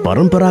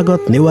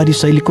परम्परागत नेवारी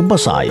शैलीको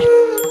बसाई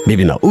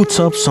विभिन्न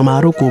उत्सव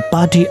समारोहको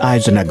पार्टी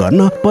आयोजना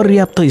गर्न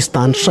पर्याप्त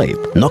स्थान सहित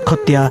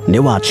नखत्या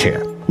नेवा छेर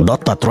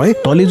दत्तात्रेय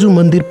तलेजु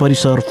मन्दिर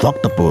परिसर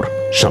भक्तपुर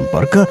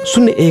सम्पर्क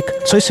 01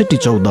 66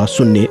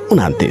 14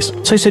 029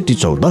 66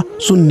 14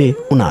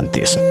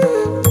 029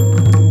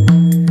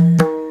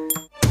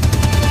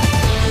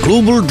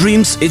 Global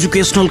Dreams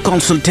Educational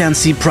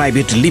Consultancy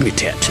Private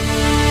Limited.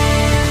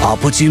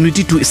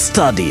 Opportunity to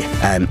study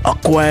and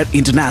acquire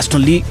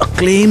internationally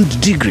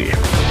acclaimed degree.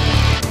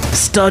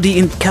 Study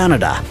in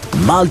Canada,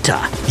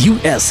 Malta,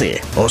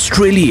 USA,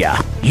 Australia,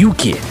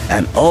 UK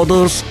and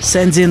others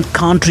Schengen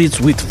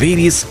countries with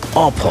various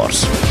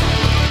offers.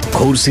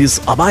 Courses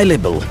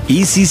available: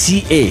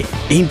 ECCA,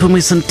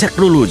 Information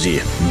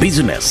Technology,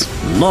 Business,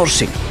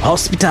 Nursing,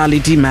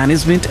 Hospitality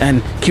Management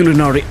and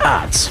Culinary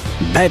Arts,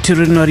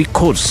 Veterinary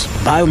Course,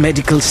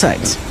 Biomedical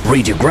Science,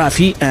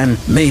 Radiography and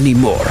many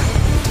more.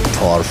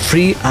 For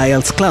free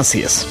IELTS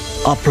classes,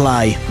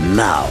 apply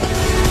now.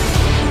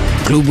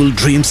 Global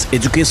Dreams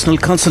Educational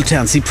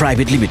Consultancy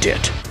Private Limited,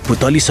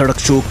 Putali Sadak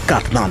Chowk,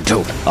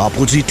 Kathmandu,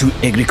 opposite to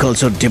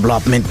Agriculture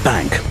Development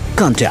Bank.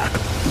 Contact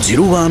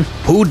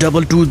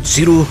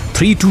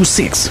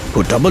 01-4220-326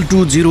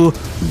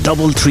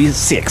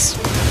 4220-336.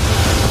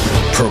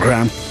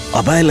 Program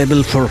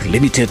available for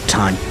limited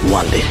time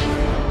only.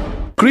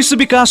 कृषि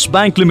विकास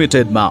bank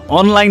लिमिटेडमा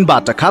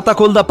अनलाइनबाट खाता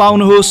खोल्दा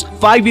पाउनुहोस्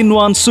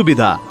 5-in-1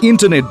 सुविधा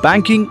internet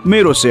banking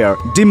मेरो share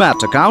demat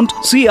account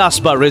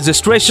C ASBA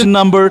registration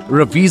number र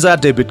visa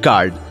debit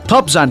card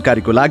थप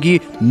जानकारीको लागि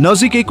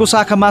नजिकैको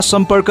शाखामा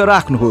सम्पर्क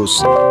राख्नुहोस्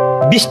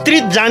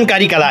विस्तृत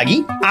जानकारीका लागि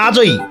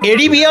आजै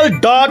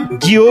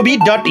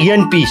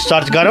adbl.gov.np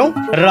सर्च गरौँ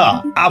र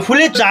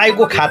आफूले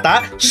चाहेको खाता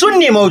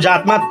शून्य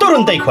मौजातमा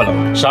तुरुन्तै खोलौँ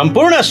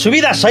सम्पूर्ण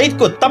सुविधा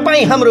सहितको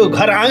तपाईँ हाम्रो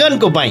घर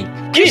आँगनको बैंक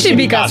कृषि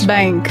विकास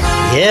बैंक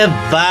हे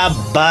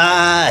बाबा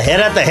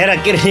हेर त हेर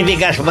कृषि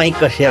विकास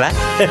बैंकको सेवा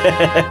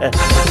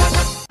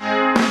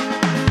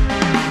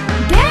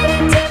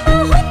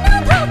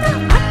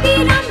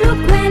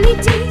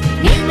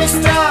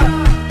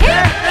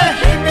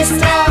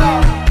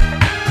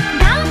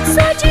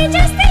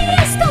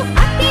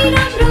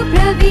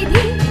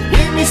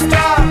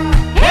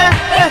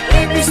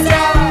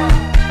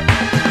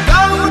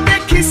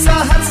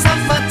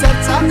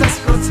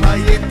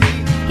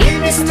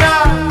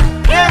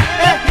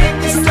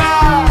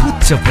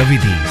उच्च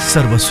प्रविधि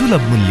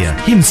सर्वसुलभ मूल्य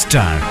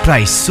हिमस्टार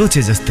प्राइस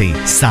सोचे जस्तै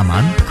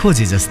सामान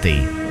खोजे जस्तै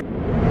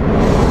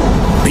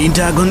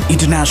Pentagon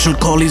International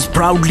College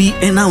proudly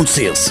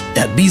announces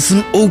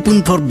admission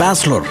open for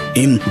bachelor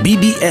in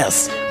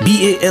BBS,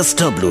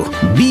 BASW,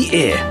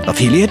 BA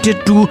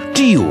affiliated to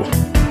TU.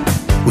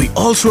 We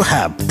also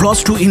have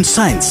 +2 in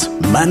Science,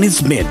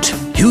 Management,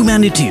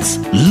 Humanities,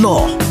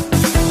 Law.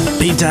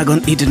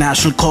 Pentagon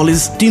International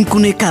College,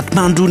 Tinkune,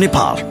 Kathmandu,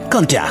 Nepal.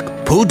 Contact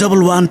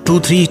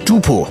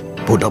 411-2324,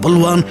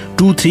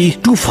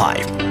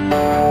 411-2325.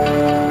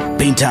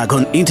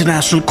 Pentagon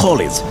International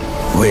College,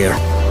 where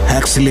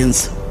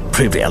excellence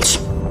prevails.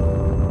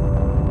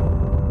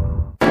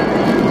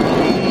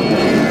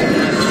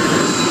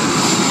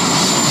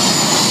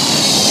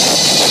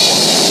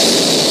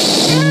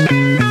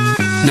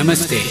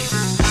 Namaste.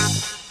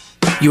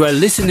 You are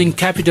listening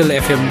Capital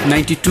FM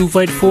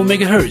 92.4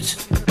 MHz,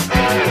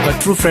 a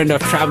true friend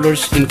of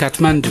travelers in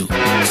Kathmandu.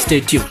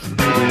 Stay tuned.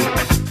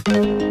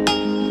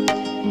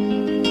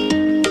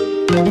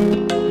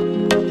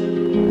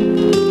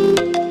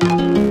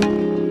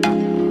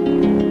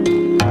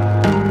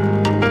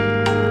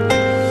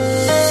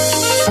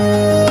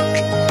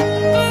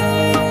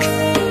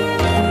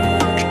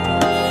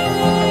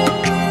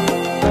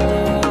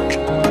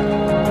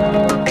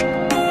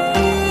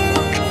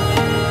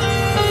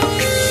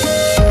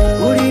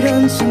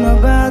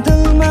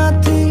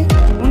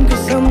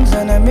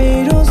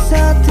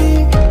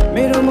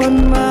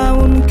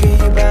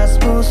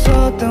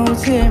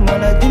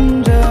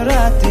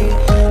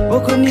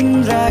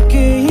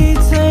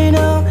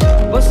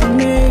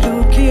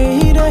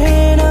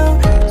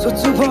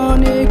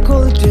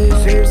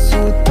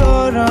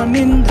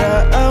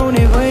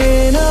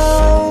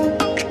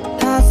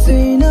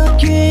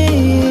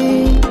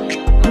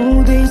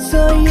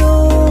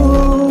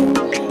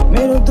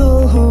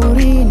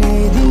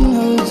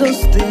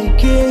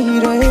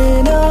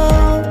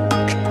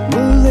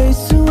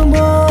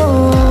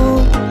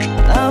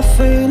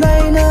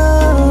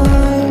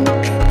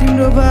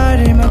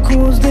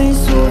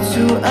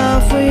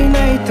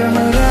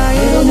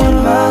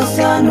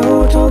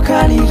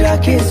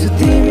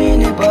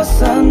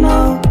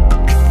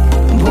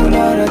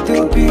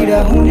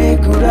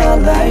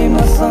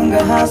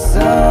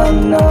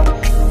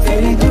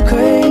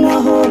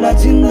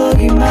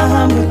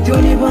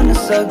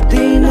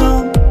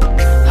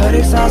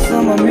 हरेक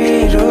सासमा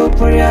मेरो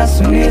प्रयास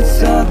हुनेछ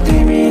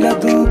तिमीलाई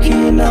दुखी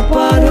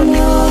नपारुन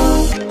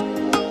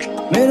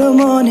मेरो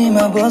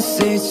मनीमा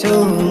बसेछौ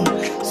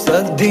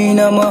सक्दिन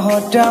म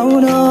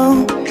हटाउन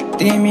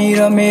तिमी र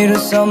मेरो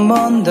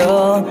सम्बन्ध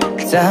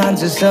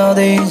चाहन्छु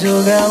सधैँ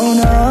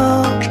जोगाउन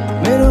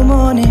मेरो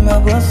मनीमा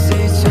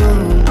बसेछौ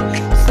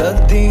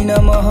सक्दिन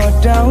म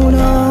हटाउन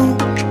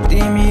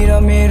तिमी र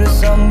मेरो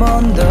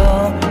सम्बन्ध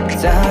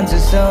चाहन्छु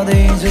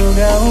सधैँ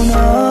जोगाउन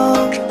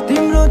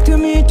तिम्रो त्यो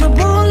मिठो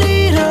बोली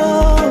र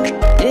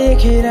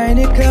एखेरै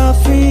नै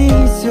काफी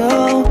छ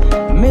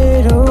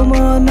मेरो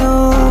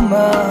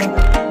मनमा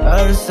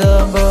हर्ष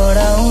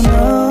बढाउन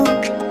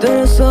तर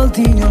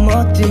सक्दिन म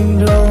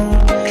तिम्रो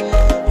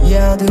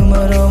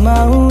यादमा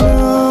रमाउन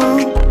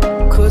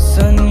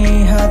खोज्छन् यी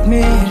हात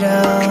मेरा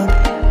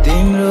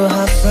तिम्रो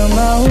हात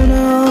समाउन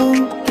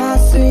थाहा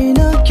छैन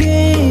के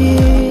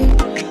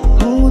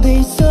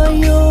हुँदैछ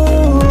यो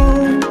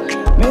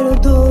मेरो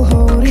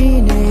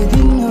दोहोरिने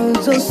दिनहरू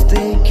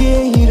जस्तै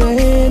केही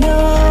रहेन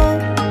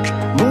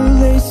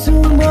भुल्दैछु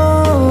म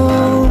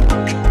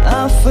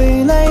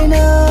आफैलाई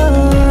नै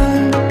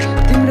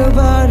तिम्रो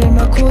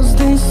बारेमा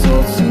खोज्दै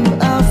सोच्छु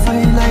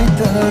आफैलाई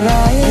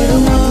तराए मेरो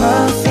मनमा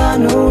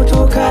सानो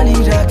टोकाली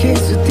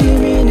राखेछु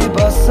तिमी नै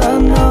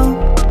बस्न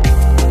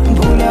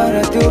भुलेर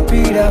त्यो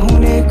पीडा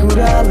हुने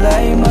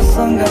कुरालाई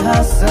मसँग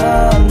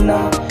हाँस्न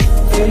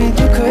फेरि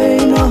दुःखै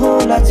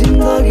नहोला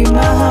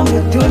जिन्दगीमा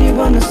हाम्रो त्यो नि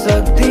भन्न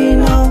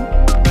सक्दिन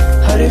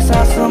हरेक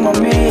सासमा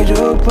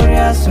मेरो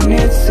प्रयास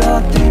हुनेछ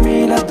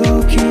तिमीलाई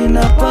दुखी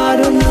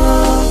नपारुन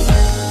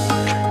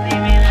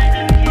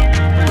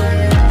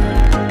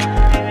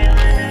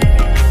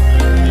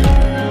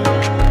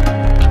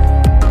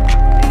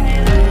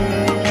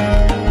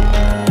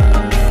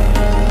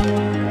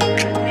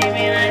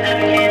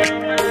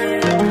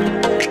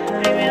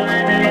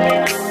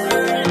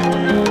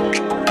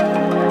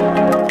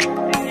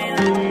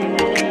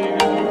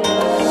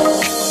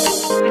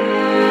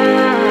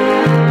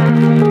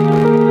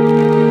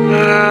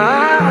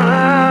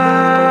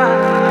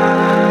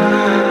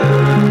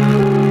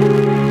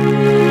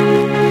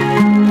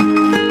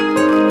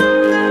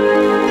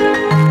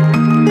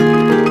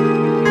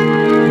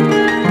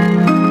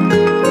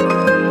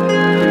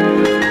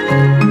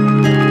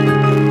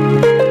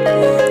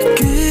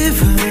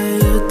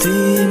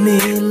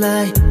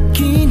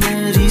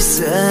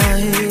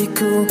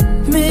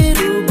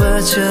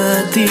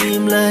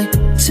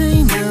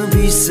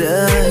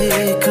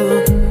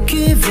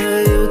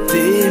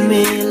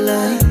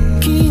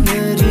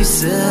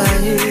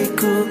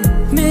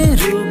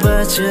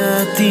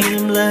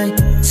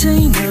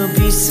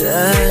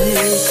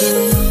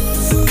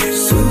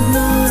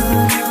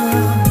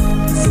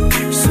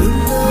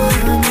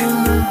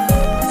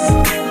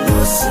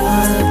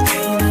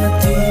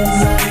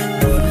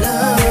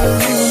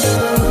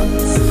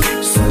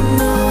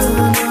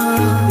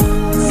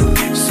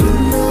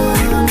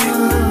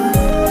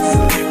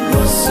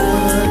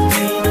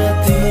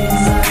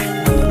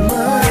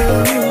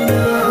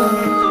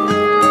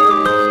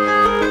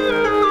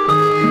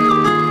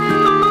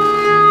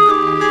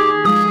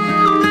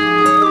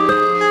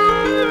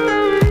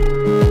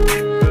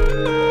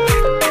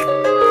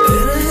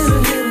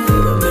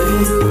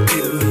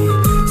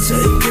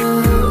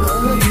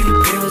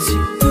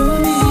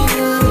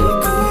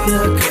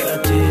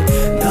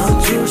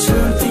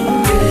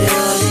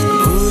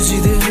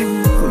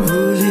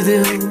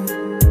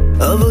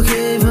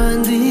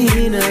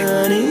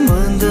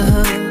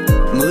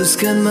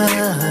कानमा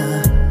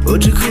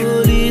ओठ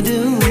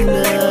खोलिदेऊ न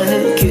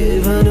के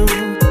भनौँ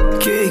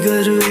के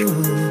गरौँ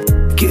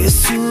के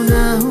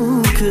सुनाऊ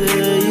खै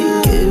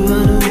के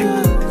भनौँ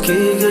के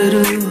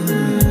गरौँ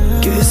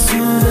के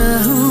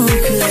सुनाऊ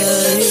खै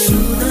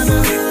सुन न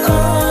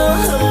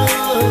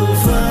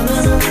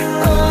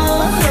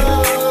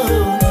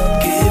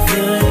के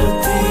भयो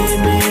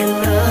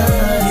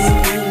तिमीलाई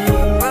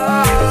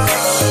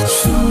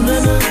सुन न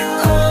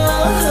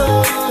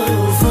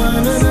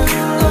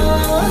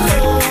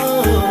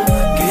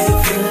के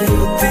भयो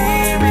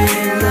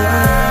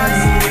तिमीलाई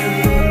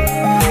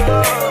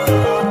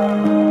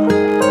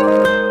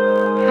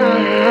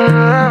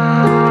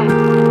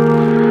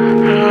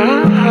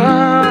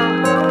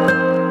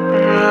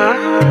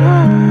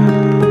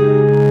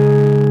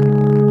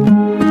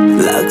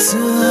लाग्छ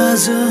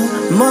आज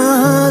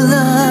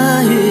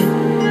मलाई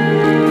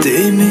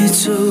तिमी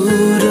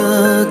छुर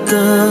त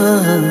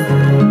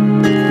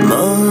म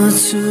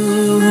छु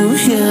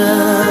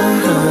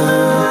यहाँ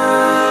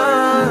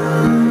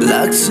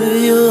लाग्छ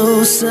यो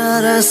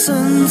सारा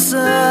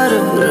संसार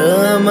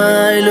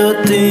रमाइलो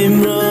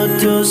तिम्रो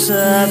त्यो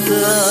साथ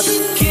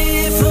के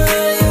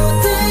भयो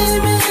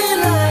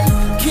तिमीलाई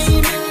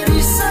किन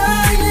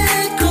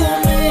रिसाएको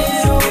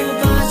मेरो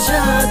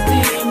बाचा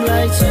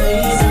तिमीलाई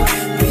छैन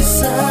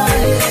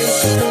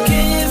बिसाएको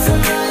के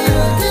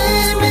भयो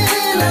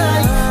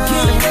तिमीलाई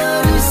किन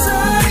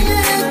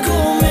रिसाएको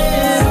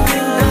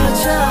मेरो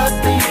बाचा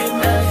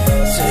तिमीलाई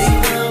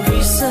छैन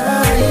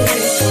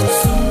बिसाएको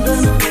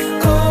सुन्दैन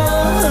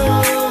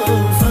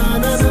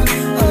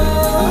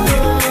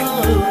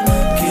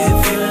के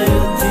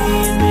भयो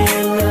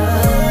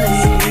तिमीलाई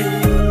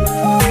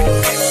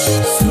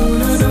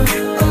सुन्दैन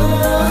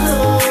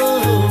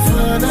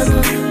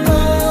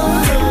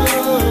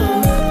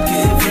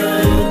के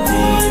भयो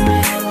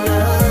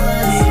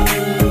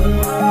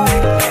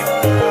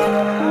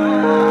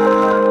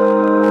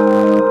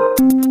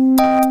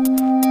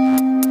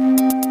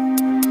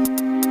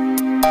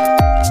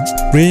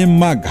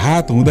प्रेममा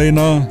घात हुँदैन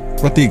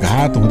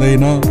प्रतिघात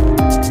हुँदैन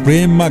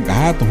प्रेममा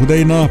घात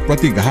हुँदैन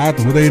प्रतिघात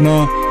हुँदैन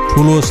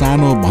ठुलो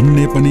सानो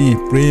भन्ने पनि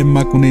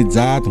प्रेममा कुनै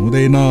जात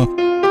हुँदैन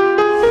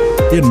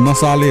ए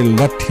नसाले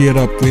लट्ठिएर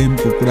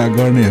प्रेमको कुरा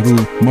गर्नेहरू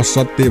म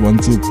सत्य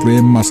भन्छु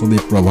प्रेममा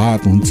सधैँ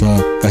प्रभात हुन्छ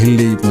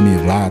कहिल्यै पनि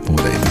रात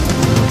हुँदैन।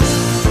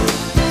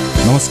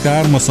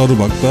 नमस्कार, म सरु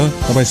भक्त,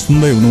 तपाईँ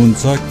सुन्दै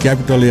हुनुहुन्छ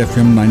capital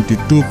FM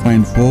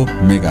 92.4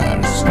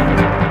 megahertz.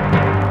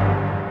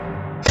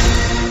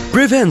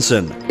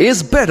 Prevention is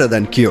better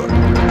than cure.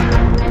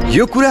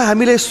 यो कुरा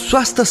हामीले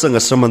स्वास्थ्यसँग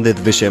सम्बन्धित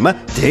विषयमा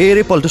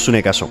धेरै पल्ट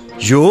सुनेका छौँ।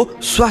 यो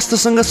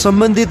स्वास्थ्यसँग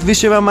सम्बन्धित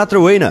विषयमा मात्र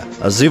होइन,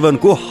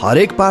 जीवनको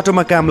हरेक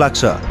पाटोमा काम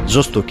लाग्छ,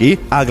 जस्तो कि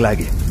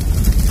आगलागी।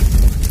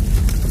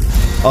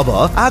 अब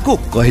आगो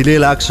कहिले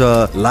लाग्छ,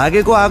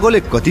 लागेको आगोले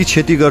कति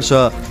क्षति गर्छ,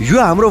 यो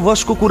हाम्रो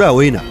वशको कुरा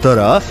होइन, तर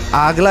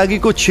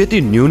आगलागीको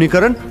क्षति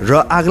न्यूनीकरण र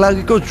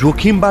आगलागीको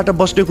जोखिमबाट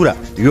बस्ने कुरा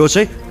यो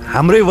चाहिँ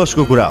हाम्रै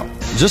वशको कुरा हो,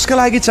 जसका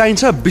लागि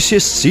चाहिन्छ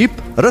विशेष सिप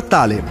र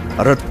तालिम,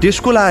 र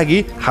त्यसको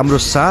लागि हाम्रो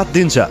साथ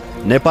दिन्छ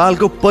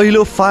नेपालको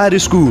पहिलो फायर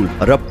स्कुल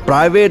र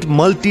private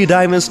multi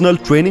dimensional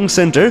training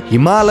centre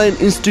Himalayan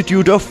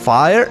institute of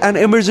fire and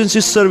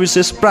emergency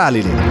services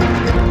प्रालीले,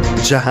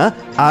 जहाँ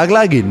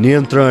आगलागी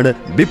नियन्त्रण,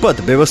 विपद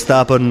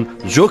व्यवस्थापन,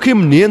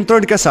 जोखिम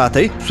नियन्त्रणका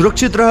साथै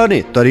सुरक्षित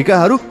रहने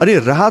तरिकाहरू अनि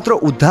राहत र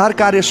उद्धार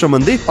कार्य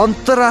सम्बन्धी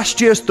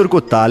अन्तर्राष्ट्रिय स्तरको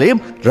तालिम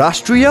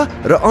राष्ट्रिय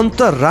र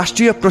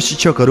अन्तर्राष्ट्रिय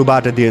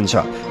प्रशिक्षकहरूबाट दिइन्छ।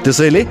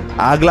 त्यसैले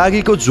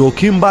आगलागीको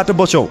जोखिमबाट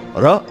बचौं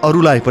र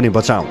अरूलाई पनि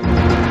बचाऊ।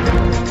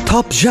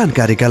 थप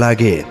जानकारीका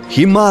लागि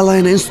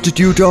Himalayan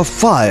institute of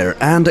fire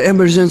and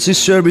emergency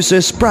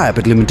services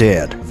private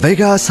limited,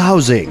 Vegas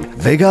housing,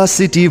 Vegas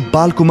city,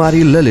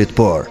 Balkumari,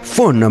 Lalitpur.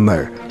 Phone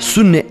number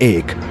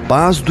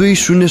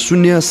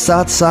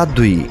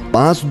 01-5200-772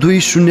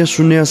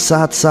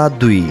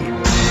 5200-772।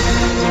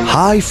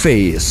 High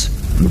face,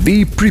 be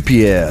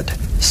prepared,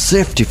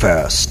 safety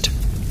first.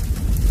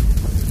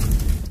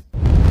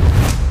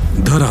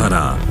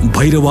 Dharahara,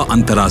 Bhairahawa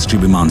अन्तर्राष्ट्रिय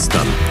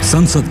विमानस्थल,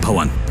 संसद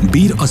भवन,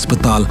 वीर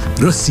अस्पताल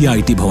र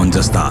सीआईटी भवन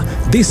जस्ता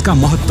देशका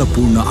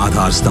महत्त्वपूर्ण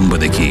आधार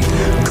स्तम्भदेखि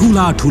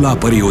ठूला ठूला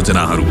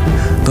परियोजनाहरू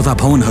तथा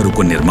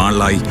भवनहरूको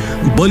निर्माणलाई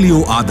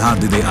बलियो आधार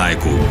दिँदै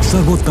आएको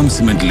सर्वोत्तम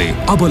सिमेन्टले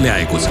अब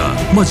ल्याएको छ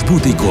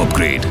मजबुतीको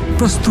अपग्रेड।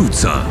 प्रस्तुत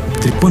छ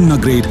 53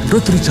 ग्रेड र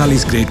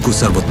 43 ग्रेडको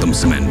सर्वोत्तम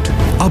सिमेन्ट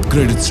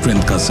अपग्रेडेड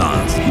स्ट्रेन्थका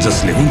साथ,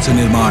 जसले हुन्छ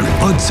निर्माण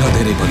अझ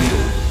धेरै बलियो।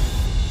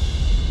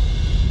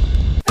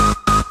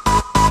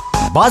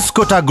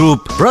 बास्कोटा ग्रुप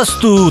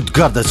प्रस्तुत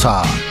गर्दछ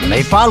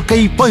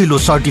नेपालकै पहिलो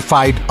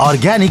सर्टिफाइड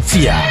अर्ग्यानिक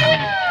चिया,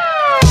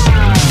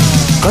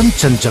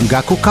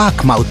 कञ्चनजङ्घाको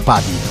काखमा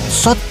उत्पादित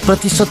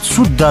 100%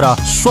 शुद्ध र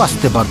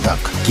स्वास्थ्यवर्धक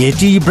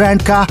केटी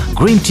ब्रान्डका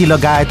ग्रिन टी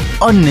लगायत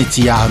अन्य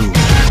चियाहरू।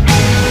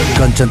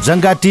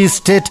 Kanchenjunga T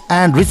estate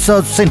and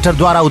research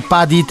सेन्टरद्वारा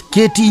उत्पादित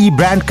केटी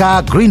ब्रान्डका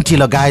ग्रिन टी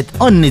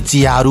लगायत अन्य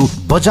चियाहरू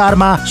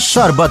बजारमा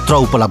सर्वत्र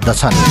उपलब्ध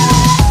छन्।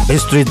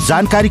 विस्तृत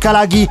जानकारीका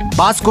लागि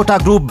Baskota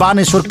group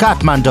Baneshwar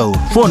Kathmandu.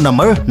 Phone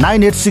number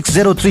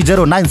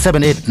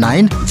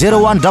 9860309789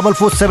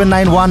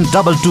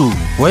 0144799122।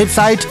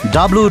 Website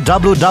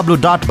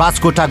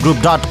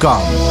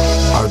www.baskotagroup.com।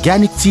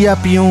 Organic चिया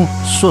पियौँ,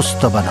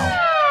 स्वस्थ बनाऊ।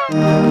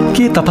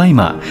 के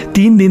तपाईमा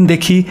 3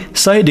 दिनदेखि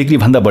 100 डिग्री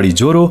भन्दा बढी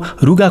ज्वरो,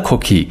 रुगा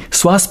खोकी,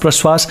 श्वास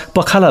प्रश्वास,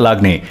 पखाला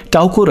लाग्ने,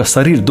 टाउको र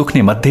शरीर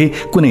दुख्ने मध्ये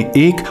कुनै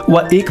एक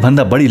वा एक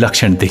भन्दा बढी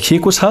लक्षण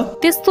देखिएको छ?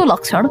 त्यस्तो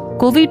लक्षण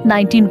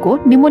कोभिड-19 को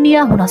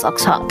निमोनिया हुन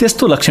सक्छ।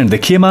 त्यस्तो लक्षण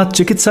देखिएमा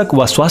चिकित्सक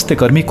वा स्वास्थ्य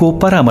कर्मीको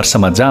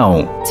परामर्शमा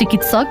जाऊ।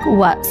 चिकित्सक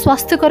वा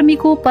स्वास्थ्य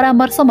कर्मीको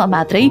परामर्शमा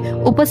मात्रै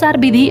उपचार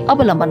विधि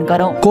अवलम्बन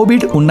गरौँ।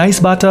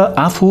 कोभिड-19 बाट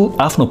आफू,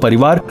 आफ्नो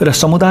परिवार र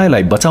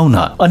समुदायलाई बचाउन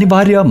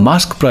अनिवार्य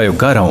मास्क प्रयोग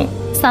गरौँ।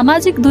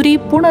 सामाजिक दूरी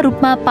पूर्ण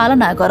रूपमा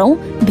पालना गरौँ।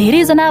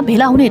 धेरै जना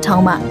भेला हुने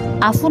ठाउँमा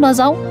आफू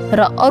नजाऊ र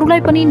अरूलाई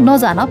पनि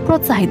नजान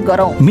प्रोत्साहित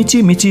गरौँ।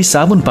 मिची मिची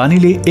साबुन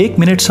पानीले 1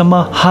 मिनेटसम्म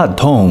हात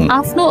धौँ।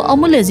 आफ्नो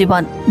अमूल्य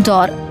जीवन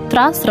डर,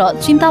 त्रास र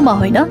चिन्तामा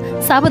होइन,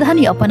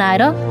 सावधानी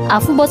अपनाएर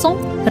आफू बचौँ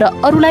र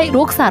अरूलाई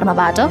रोग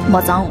सार्नबाट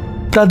बचाऊ।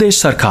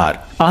 प्रदेश सरकार,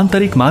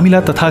 आन्तरिक मामिला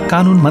तथा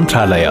कानून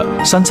मन्त्रालय,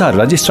 संचार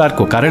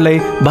रजिस्ट्रारको कार्यालय,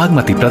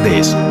 बागमती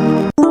प्रदेश।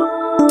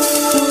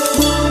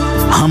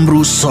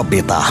 हाम्रो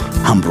सभ्यता,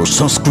 हाम्रो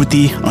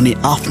संस्कृति अनि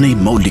आफ्नै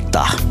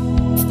मौलिकता।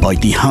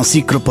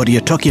 ऐतिहासिक र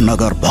पर्यटकीय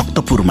नगर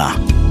भक्तपुरमा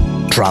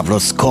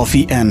travellers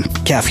coffee and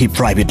cafe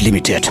private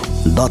limited,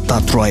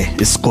 Dattatreya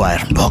square,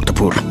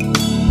 Bhaktapur.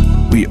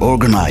 We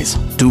organize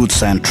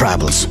tours and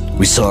travels.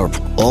 We serve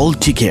all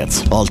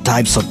tickets, all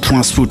types of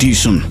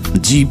transportation,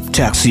 jeep,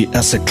 taxi,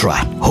 etc.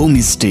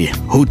 Homestay,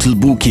 hotel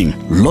booking,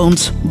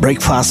 lunch,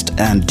 breakfast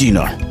and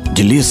dinner.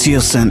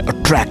 Delicious and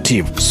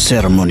attractive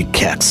ceremony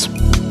cakes.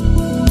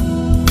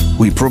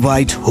 We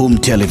provide home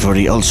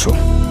delivery also.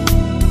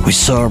 We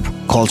serve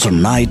culture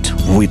night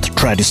with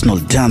traditional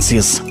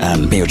dances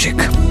and music.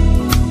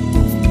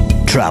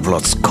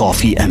 Travelers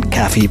Coffee and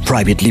Cafe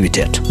Private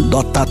Limited,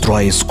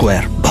 Dottatray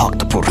Square,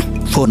 Bhaktapur.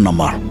 Phone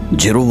number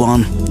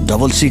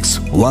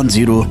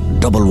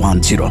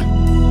 0166101110.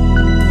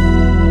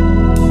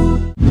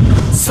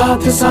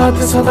 साथ साथ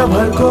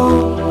सदाभरको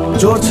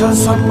जोड्छ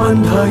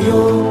सम्बन्ध यो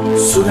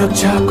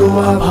सुरक्षाको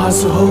आभास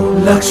हो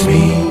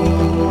लक्ष्मी।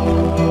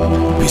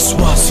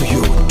 विश्वास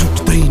यो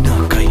टुट्दैन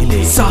कहिले,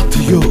 साथ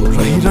यो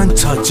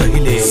रहिरहन्छ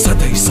जहिले,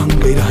 सधैँ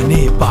सँगै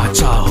रहने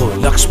बाचा हो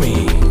लक्ष्मी।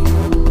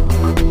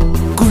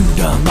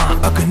 कुण्डमा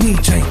अग्नि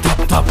चाहिँ थप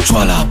थप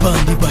ज्वाला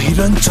बनी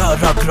बहिरहन्छ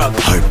रग रग,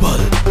 हर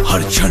पल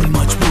हर क्षण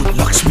मजबुत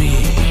लक्ष्मी।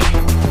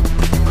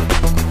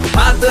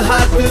 हात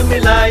हात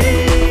मिलाई,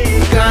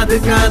 काँध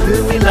काँध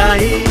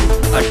मिलाई,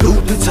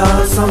 अटुट छ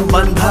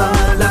सम्बन्ध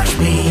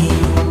लक्ष्मी।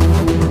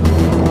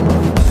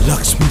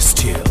 लक्ष्मी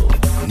स्टिल,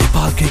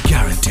 नेपालकै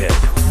guaranteed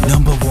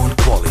 #1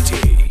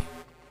 quality.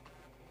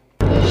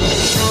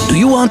 Do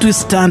you want to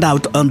stand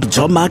out on the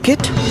job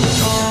market?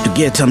 To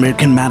get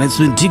American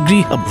management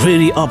degree, a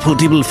very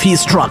affordable fee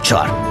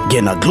structure,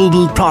 gain a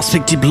global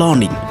prospective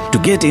learning, to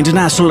get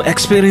international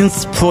experience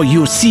for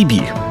your CV,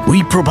 we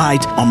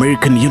provide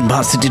American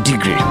University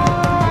degree.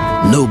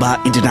 Nova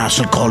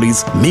International College,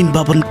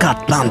 Minbaban,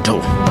 Kathmandu.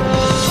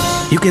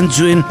 You can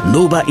join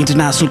Nova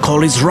International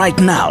College right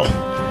now.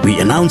 We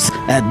announce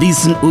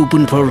admission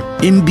open for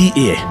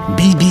MBA,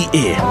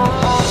 BBA.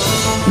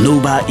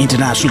 Nova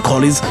International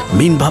College,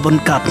 Minbaban,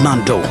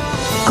 Kathmandu.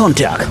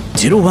 Contact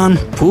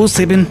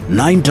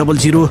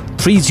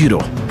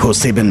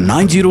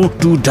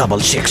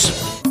 0147900304790266.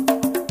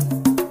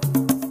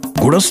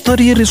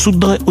 गुणस्तरीय र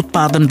शुद्ध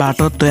उत्पादनबाट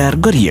तयार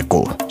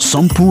गरिएको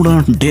सम्पूर्ण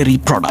dairy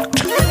product.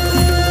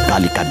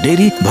 Kalika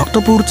dairy,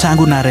 Bhaktapur,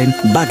 Changunarayan,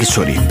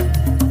 Bageshwari.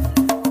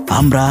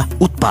 हाम्रा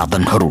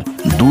उत्पादनहरू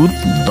दूध,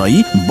 दही,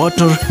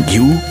 बटर,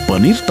 घिउ,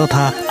 पनिर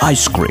तथा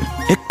आइसक्रिम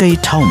एकै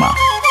ठाउँमा।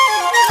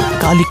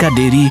 Kalika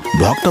dairy,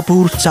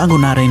 Bhaktapur,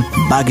 Changunarayan,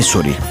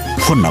 Bageshwari.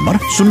 Phone number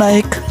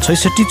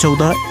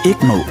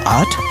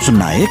 0166141981,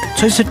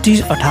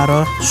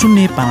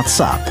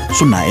 0166180057,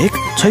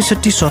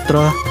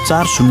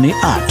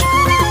 0166174008.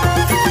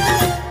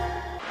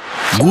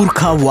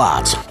 Gurkha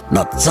Watch,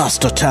 not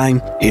just a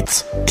time,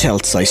 it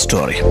tells a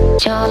story.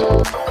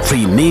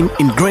 Free name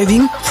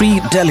engraving,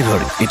 free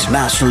delivery,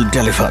 international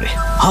delivery.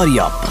 Hurry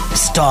up,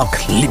 stock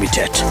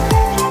limited.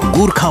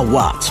 Gurkha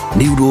Watch,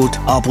 New Road,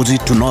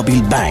 opposite to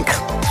Nabil Bank.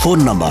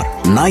 Phone number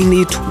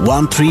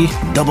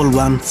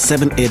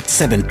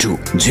 9813117872,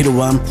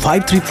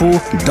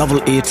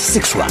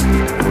 015348861.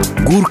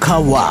 Gurkha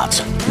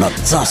Watch, not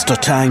just a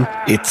time,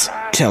 it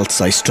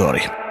tells a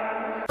story.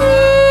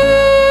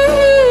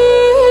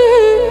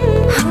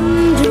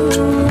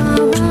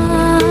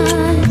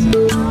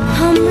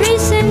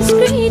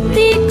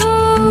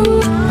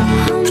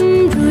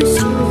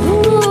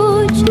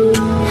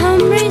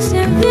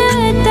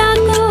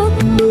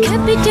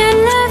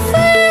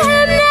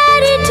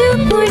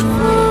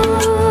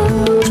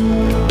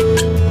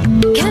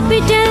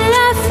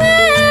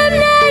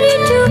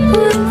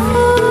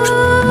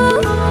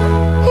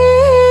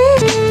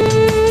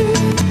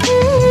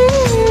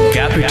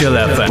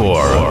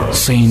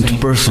 Saint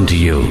person to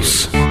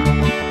use.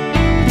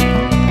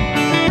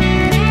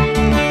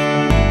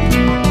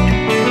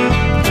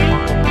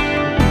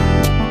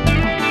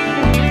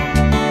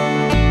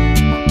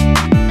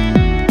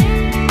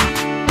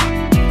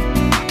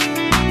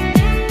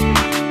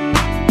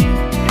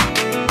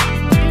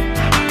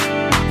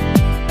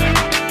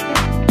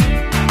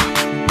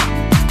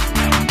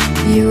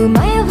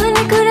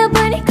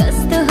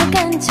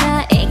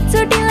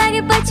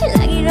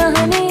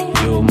 रहने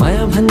यो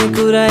माया भन्ने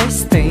कुरा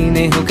यस्तै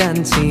नै हो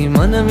कान्छी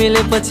मन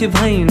मिलेपछि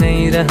भइ नै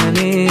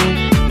रहने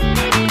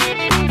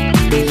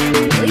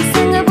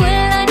कोहीसँग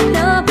बोल्न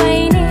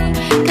नपाइने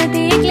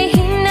कतै एक्लै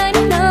हिँड्न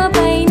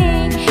नपाइने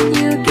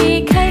यो के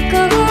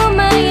खालको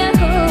माया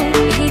हो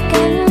हे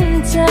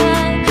कान्छा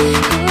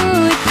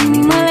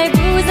तिमी मलाई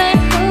बुझन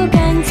हो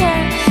कान्छा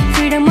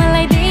फ्रिडम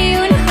मलाई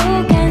देउन हो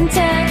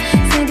कान्छा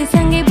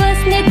सँगसँगै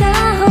बस्ने त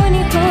हो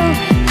नि हो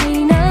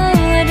होइन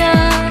र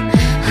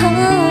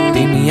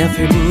तिमी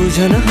आफै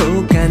बुझन हो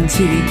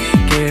कान्छी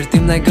केयर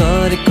तिमीलाई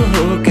गरेको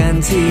हो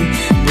कान्छी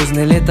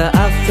बुझ्नेले त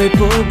आफै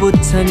पो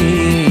बुझ्छ नि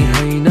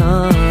होइन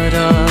र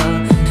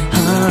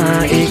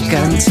एक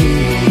कान्छी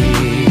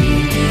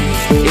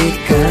एक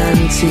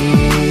कान्छी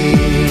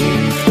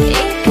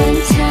एक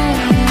कान्छा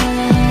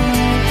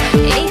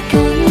एक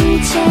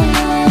कान्छा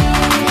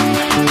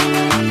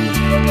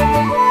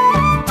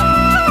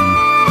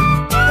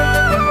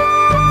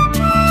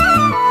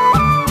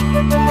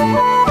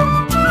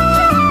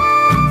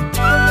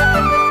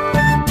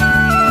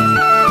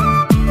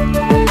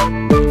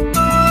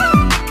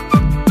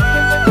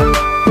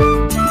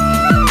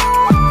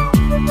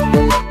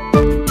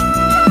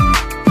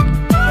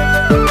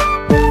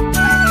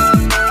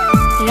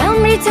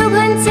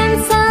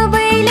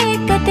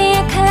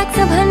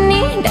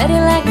डर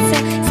लाग्छ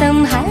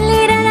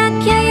सम्हालेर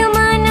राख्या यो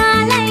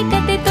मनालाई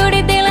कतै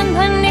तोडिदेलान्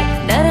भन्ने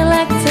डर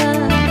लाग्छ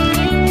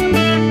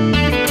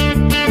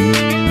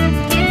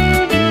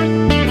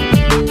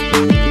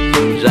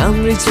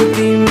राम्री छु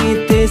तिमी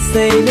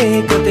त्यसैले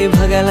कतै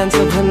भगालान्छ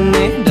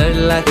भन्ने डर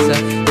लाग्छ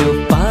यो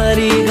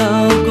पारी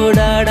गाउँको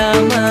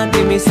डाँडामा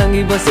तिमी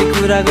सँगै बसी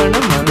कुरा गर्न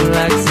मन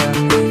लाग्छ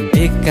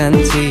एक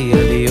कान्छी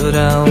अलि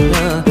ओराउन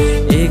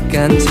एक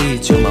कान्छी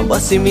छेउमा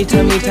बसी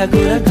मिठा मिठा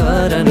कुरा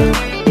गर न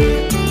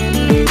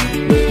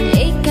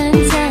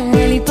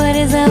पर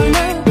जाउन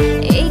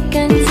एक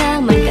कान्छा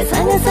मनका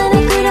साना साना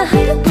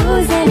कुराहरू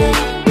बुझन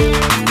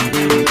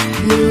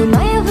यो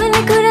माया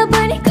भन्ने कुरा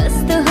पनि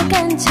कस्तो हो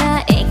कान्छा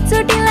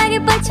एकचोटि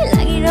लागेपछि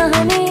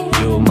लागिरहने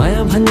यो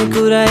माया भन्ने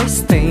कुरा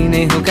यस्तै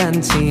नै हो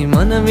कान्छी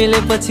मन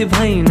मिलेपछि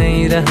भइ नै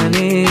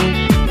रहने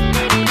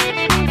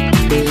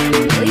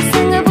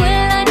कोहीसँग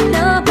बोल्न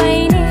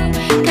नपाइने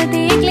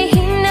कतै एक्लै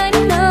हिँड्न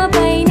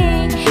नपाइने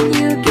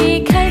यो के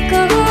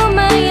खालको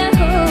माया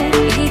हो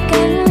हे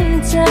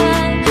कान्छा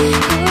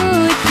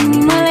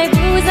मलाई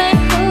बुझन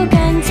हो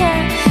कान्छा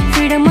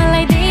फ्रिडम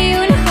मलाई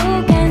देउन हो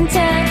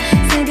कान्छा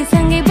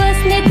सँगसँगै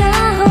बस्ने त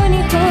हो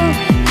नि हो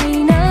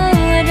होइन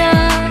र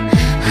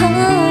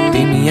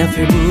तिमी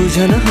आफै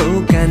बुझन हो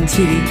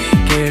कान्छी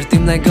केयर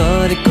तिमीलाई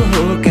गरेको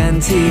हो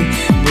कान्छी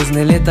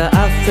बुझ्नेले त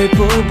आफै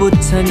पो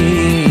बुझ्छ नि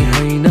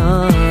होइन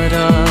र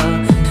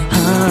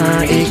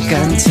एक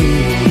कान्छी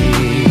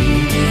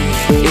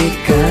एक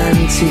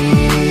कान्छी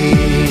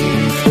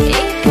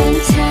एक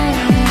कान्छा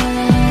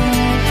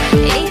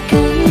एक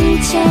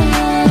कान्छा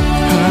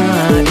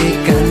एक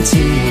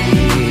कान्छी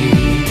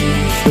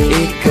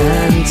एक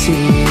कान्छी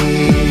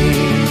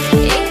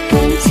एक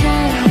कान्छा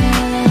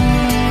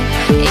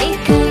एक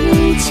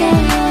कान्छा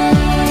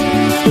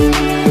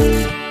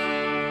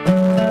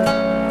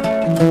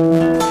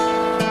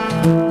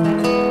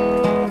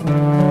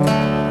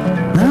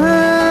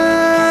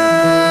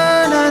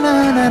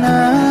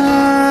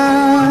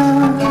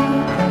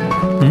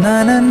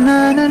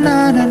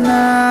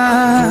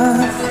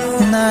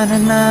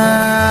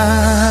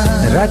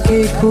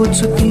राखेको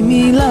छु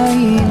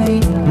तिमीलाई नै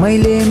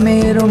मैले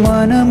मेरो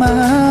मनमा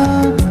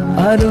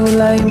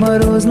अरूलाई म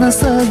रोज्न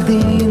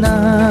सक्दिन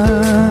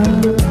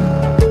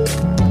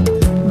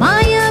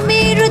माया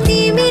मेरो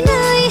तिमी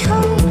नै हौ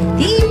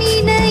तिमी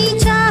नै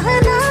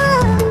चाहना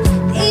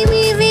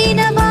तिमी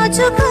बिना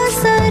बाँच्छु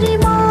कसरी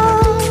म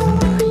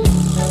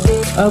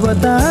अब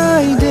त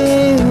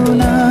आइदेऊ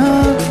न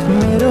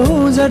मेरो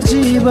उजड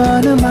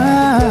जीवनमा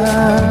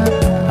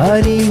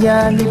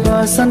हरियाली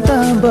बसन्त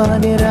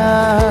बनेर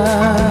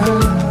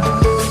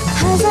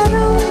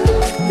हजारौं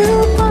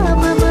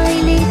रूपमा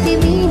मैले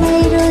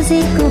तिमीलाई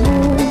रोजेको हो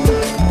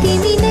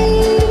तिमी नै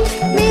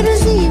मेरो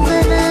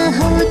जीवन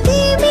हौ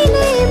तिमी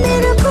नै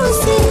मेरो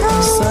खुसी हौ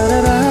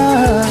सररा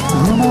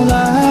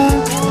घुमौला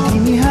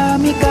तिमी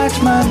हामी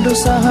काठमाडौँ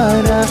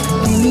सहर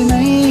तिमी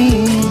नै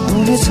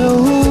हुनेछौ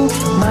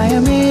माया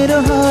मेरो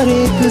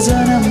हरेक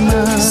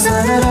जन्ममा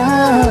सररा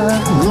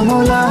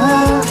घुमौला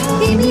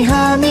तिमी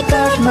हामी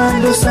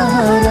काठमाडौँ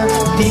सहर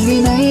तिमी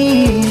नै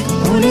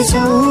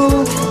हुनेछौ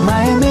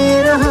माया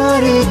मेरो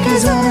हरेक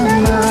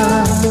जन्ममा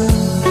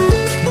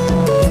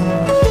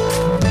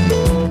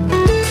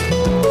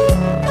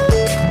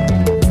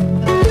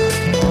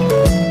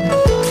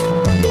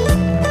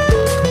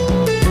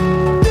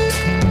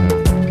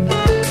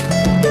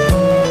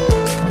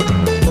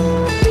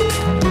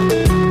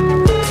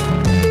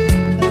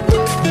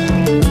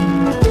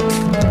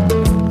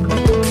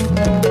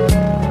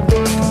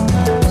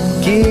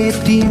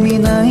तिमी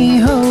नै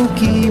हौ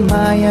कि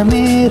माया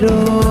मेरो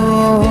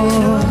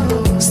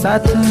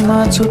साथमा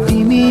छु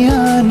तिमी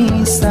अनि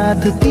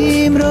साथ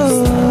तिम्रो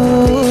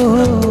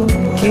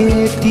के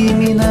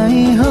तिमी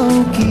नै हौ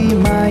कि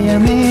माया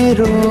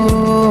मेरो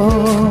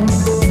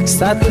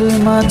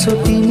साथमा छौ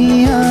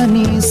तिमी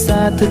अनि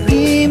साथ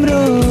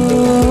तिम्रो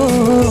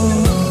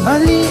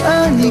अलि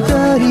अलि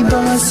गरी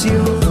बस्यो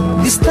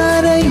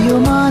बिस्तारै यो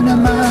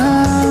मनमा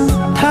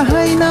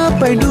थाहै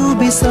नपाई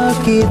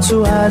डुबिसकेछु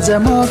आज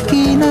म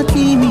किन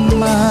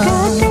तिमीमा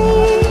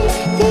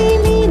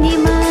तिमी नि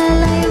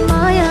मलाई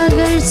माया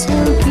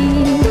गर्छौ कि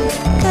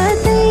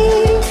कतै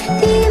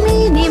तिमी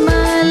नि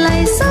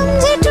मलाई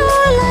सम्झे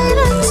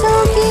टोलाइरहन्छौ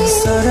कि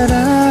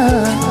सररा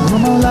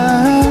घुमौला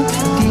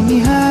तिमी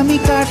हामी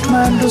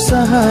काठमाडौँ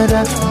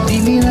सहरा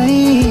तिमी नै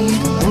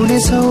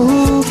हुनेछौ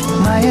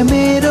माया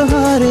मेरो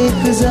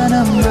हरेक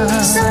जन्ममा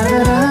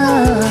सररा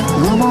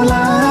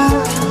घुमौला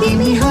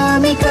तिमी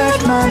हामी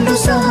काठमाडौँ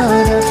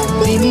सहरा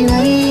तिमी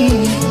नै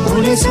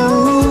हुनेछौ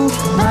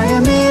माया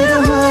मेरो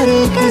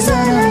हरेक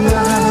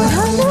जन्ममा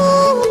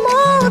म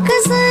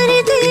कसरी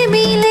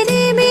तिमीले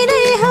तिमी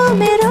नै हौ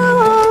मेरो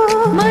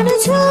मन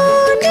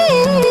छुने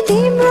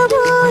तिम्रो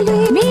बोली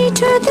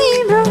मिठो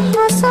तिम्रो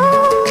हँसो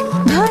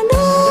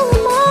भनौ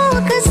म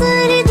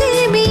कसरी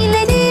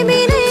तिमीले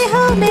तिमी नै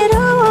हौ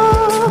मेरो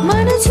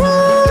मन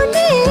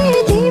छुने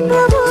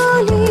तिम्रो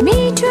बोली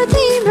मिठो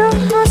तिम्रो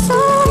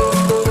हँसो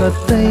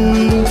कतै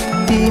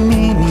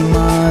तिमी नि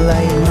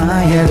मलाई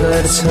माया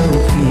गर्छौ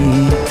कि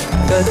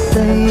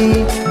कतै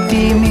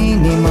तिमी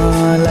नि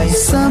मलाई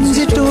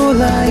सम्झे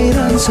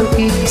टोलाइरहन्छौ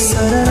कि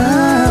सररा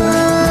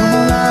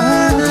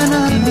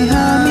तिमी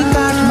हामी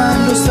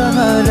काठमाडौँ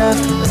सहरा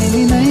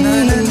तिमी नै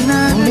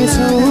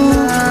हुनेछौ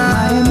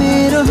माया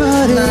मेरो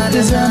हरेक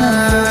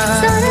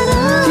जन्ममा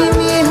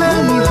तिमी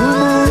हामी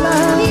घुमौला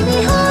तिमी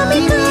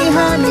हामी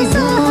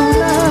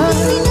घुमौला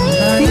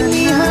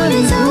तिमी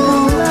हामी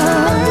घुमौला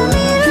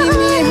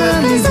तिमी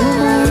हामी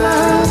घुमौला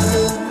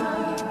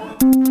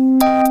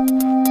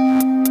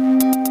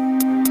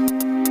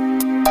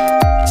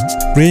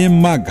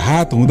प्रेममा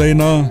घात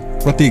हुँदैन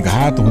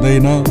प्रतिघात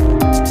हुँदैन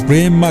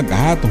प्रेममा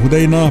घात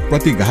हुँदैन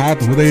प्रतिघात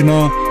हुँदैन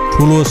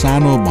ठुलो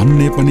सानो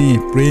भन्ने पनि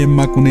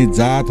प्रेममा कुनै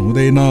जात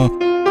हुँदैन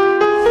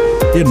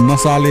ए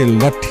नसाले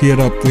लट्ठिएर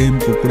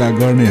प्रेमको कुरा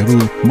गर्नेहरू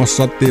म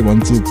सत्य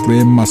भन्छु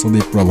प्रेममा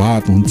सधैँ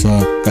प्रभात हुन्छ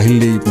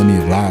कहिल्यै पनि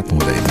रात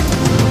हुँदैन।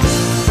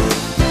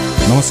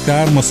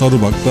 नमस्कार, म सरु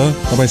भक्त,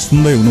 तपाईँ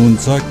सुन्दै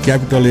हुनुहुन्छ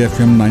capital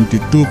FM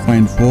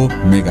 92.4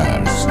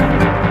 megahertz.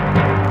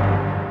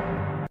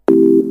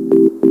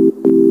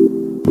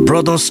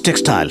 Brothers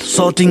textile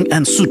shirting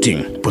and shooting,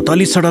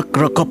 पुतली सडक र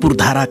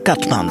कपुरधारा,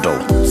 काठमाडौँ।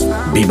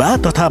 विवाह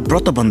तथा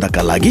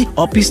व्रतबन्धका लागि,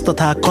 अफिस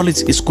तथा कलेज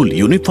स्कुल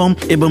युनिफर्म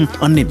एवं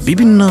अन्य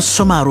विभिन्न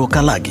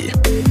समारोहका लागि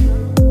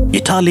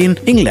इटालियन,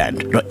 इङ्ल्यान्ड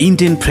र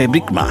इन्डियन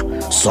फेब्रिकमा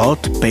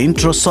सर्ट, पेन्ट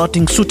र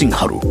सर्टिङ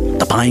सुटिङहरू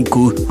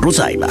तपाईँको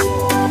रोजाइमा।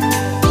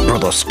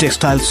 Brothers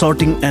textile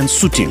shirting and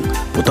shooting,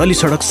 पुतली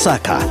सडक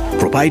शाखा,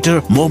 proprietor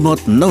Mohammad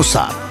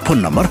Naushad, phone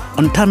number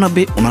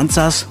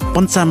 9849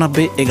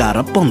 95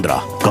 11 15।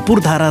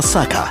 Kapurdhara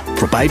शाखा,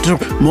 proprietor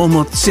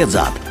Mohammad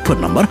Shehzad, phone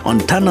number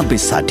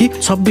 9860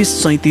 26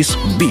 37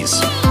 20।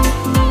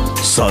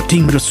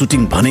 Shirting र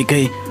सुटिङ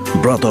भनेकै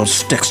brothers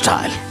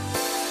textile.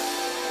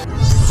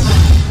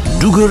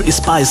 Dugar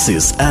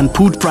spices and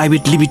food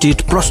private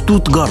limited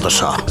प्रस्तुत गर्दछ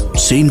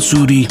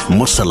सेन्चुरी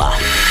मसला।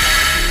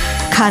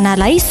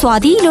 खानालाई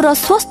स्वादिलो र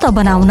स्वस्थ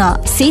बनाउन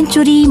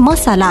सेन्चुरी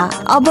मसला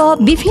अब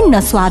विभिन्न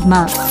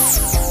स्वादमा।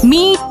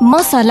 मिट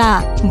मसला,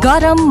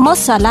 गरम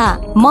मसला,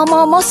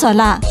 मोमो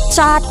मसला,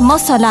 चाट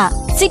मसला,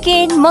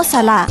 चिकन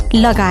मसला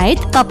लगायत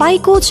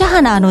तपाईको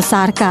चाहना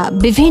अनुसारका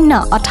विभिन्न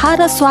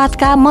 18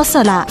 स्वादका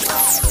मसला।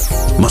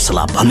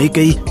 मसला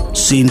भनेकै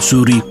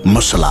सेन्चुरी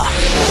मसला।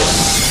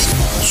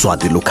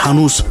 स्वादिलो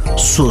खानुस्,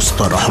 स्वस्थ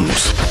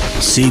रहनुस्,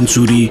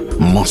 century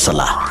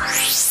masala.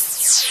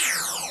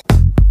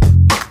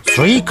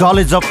 3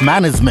 College of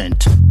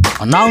Management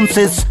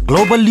announces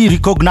globally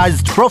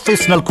recognized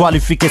professional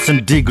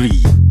qualification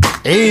degree,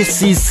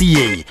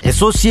 ACCA,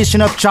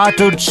 Association of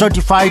Chartered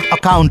Certified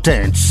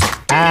Accountants,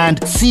 and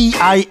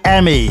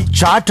CIMA,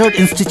 Chartered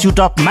Institute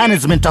of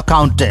Management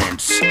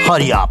Accountants.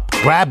 Hurry up,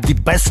 grab the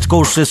best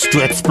courses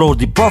to explore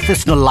the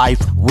professional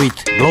life with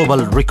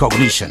global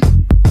recognition.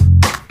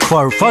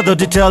 For further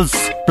details,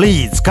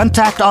 please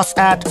contact us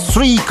at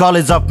 3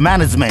 College of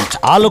Management,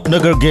 Alok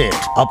Nagar Gate,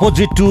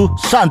 opposite to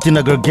Shanti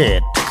Nagar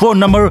Gate. Phone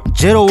number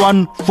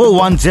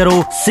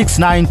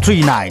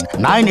 014106939,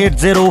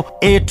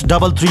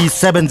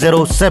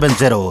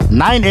 98083377070,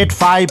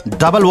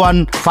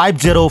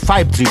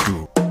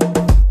 985115052.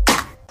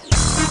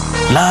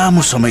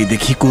 लामो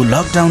समयदेखिको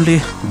लकडाउनले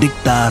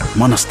दिगदार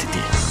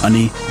मनस्थिति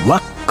अनि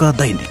वाक्क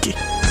दैनिकी,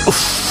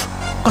 उफ,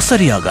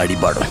 कसरी अगाडि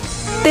बढौं?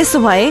 त्यसो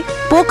भए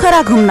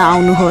पोखरा घुम्न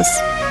आउनुहोस्।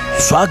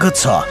 स्वागत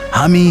छ,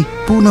 हामी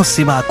पुनः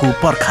सेवाको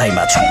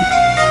पर्खाइमा छौं।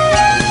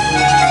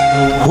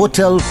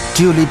 Hotel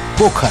tulip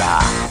Pokhara.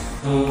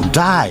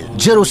 Dial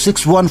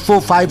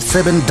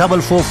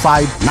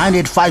 061457445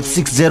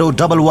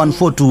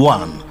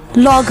 985601141.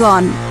 Log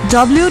on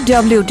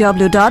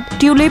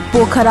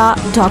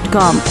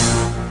www.tulippokhara.com.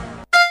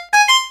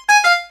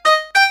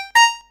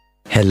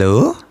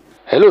 Hello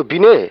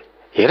Vinay,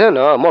 हेर न,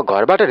 म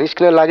घरबाट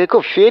निस्किन लागेको,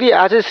 फेरि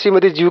आज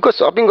श्रीमती ज्यूको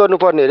सपिङ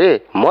गर्नुपर्ने रे।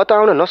 म त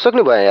आउन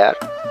नसक्नु भयो यार।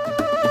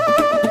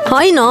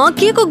 होइन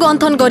के को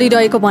गन्थन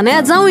गरिरहेको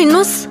भने जाउँ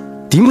हिँड्नुस्।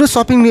 तिम्रो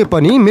सपिङले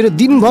पनि मेरो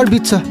दिनभर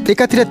बित्छ।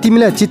 एकातिर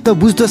तिमीलाई चित्त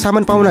बुझ्दो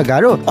सामान पाउन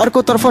गाह्रो,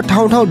 अर्कोतर्फ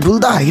ठाउँ ठाउँ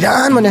डुल्दा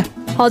हैरान भने।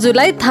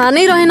 हजुरलाई थाहा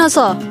नै रहेनछ,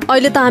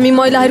 अहिले त हामी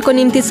महिलाहरूको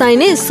निम्ति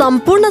चाहिने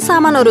सम्पूर्ण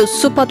सामानहरू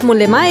सुपथ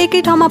मूल्यमा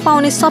एकै ठाउँमा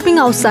पाउने सपिङ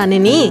हाउस जाने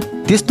नि।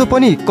 त्यस्तो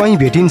पनि कहीँ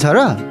भेटिन्छ र?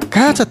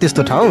 कहाँ छ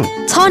त्यस्तो ठाउँ?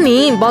 छ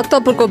नि,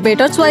 भक्तपुरको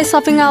बेटर चोइस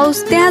सपिङ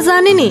हाउस, त्यहाँ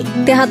जाने नि।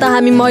 त्यहाँ त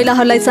हामी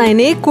महिलाहरूलाई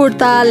चाहिने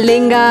kurta,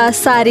 lehenga,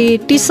 sari,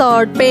 T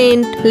shirt,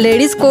 pant,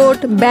 ladies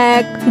coat,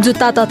 bag,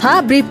 जुत्ता तथा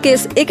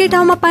ब्रिफकेस एकै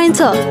ठाउँमा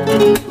पाइन्छ।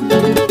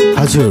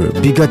 हजुर,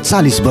 विगत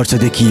 40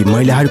 वर्षदेखि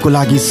महिलाहरूको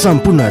लागि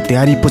सम्पूर्ण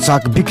तयारी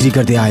पोसाक बिक्री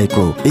गर्दै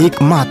आएको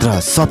एक मात्र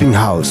shopping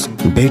house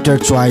better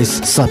choice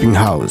shopping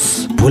house,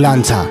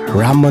 Bhulanchha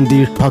Ram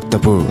मन्दिर,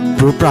 Bhaktapur.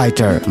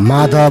 Proprietor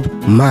Madhav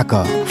Mak.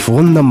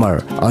 Phone number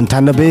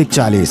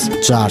 9841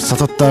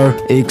 477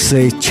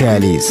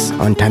 146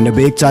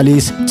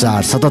 9841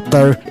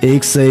 477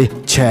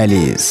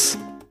 146।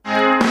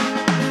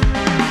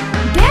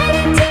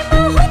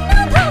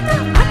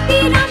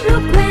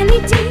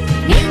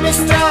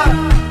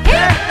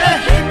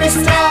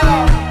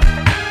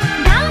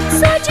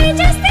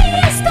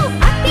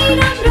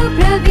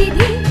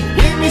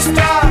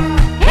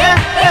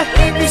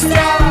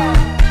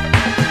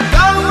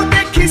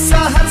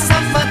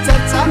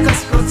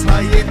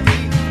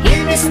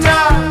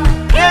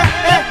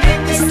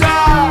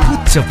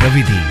 उच्च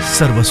प्रविधि,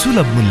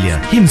 सर्वसुलभ मूल्य,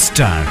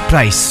 हिमस्टार,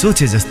 प्राइस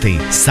सोचे जस्तै,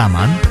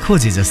 सामान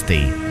खोजे जस्तै।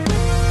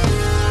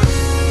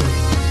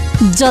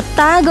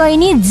 जता गए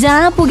नि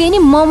जहाँ पुगे नि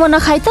मोमो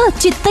नखाइ त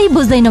चित्तै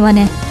बुझ्दैन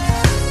भने।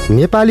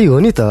 नेपाली हो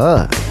नि त।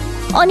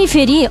 अनि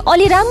फेरि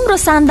अलि राम्रो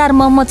शानदार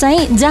मोमो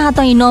चाहिँ जहाँ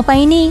तै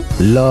नपाइने।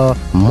 ल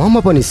मोमो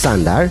पनि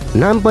शानदार,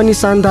 नाम पनि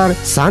शानदार,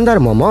 शानदार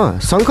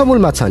मोमो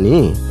शङ्खमूलमा छ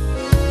नि।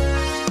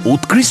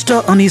 उत्कृष्ट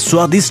अनि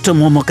स्वादिष्ट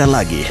मोमोका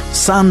लागि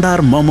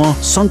शानदार मोमो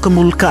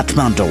शङ्खमूल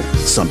काठमाडौँ।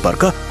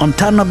 सम्पर्क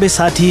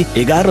 9860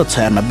 11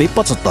 96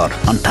 75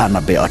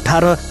 98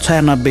 18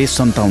 96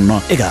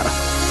 57 11।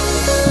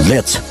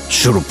 लेट्स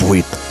शुरू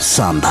विथ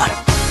शानदार।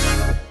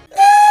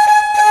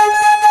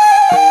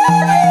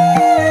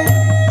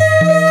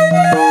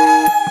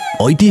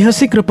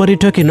 ऐतिहासिक र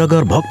पर्यटकीय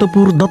नगर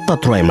भक्तपुर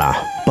दत्तात्रेयमा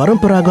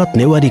परम्परागत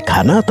नेवारी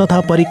खाना तथा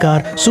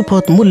परिकार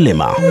सुपथ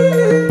मूल्यमा।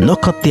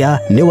 नखत्या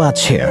नेवा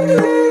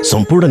छेर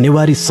सम्पूर्ण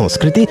नेवारी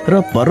संस्कृति र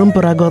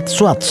परम्परागत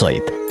स्वाद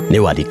सहित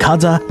नेवारी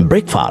खाजा,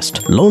 ब्रेकफास्ट,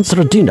 लन्च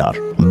र डिनर,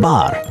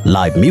 बार,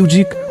 लाइभ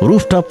म्युजिक,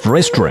 रुफटप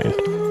रेस्टुरेन्ट,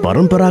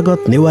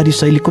 परम्परागत नेवारी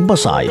शैलीको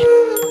बसाई,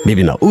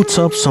 विभिन्न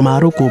उत्सव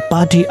समारोहको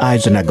पार्टी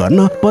आयोजना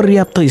गर्न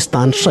पर्याप्त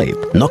स्थान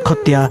सहित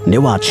नखत्या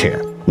नेवा छेर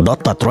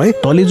दत्तात्रेय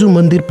तलेजु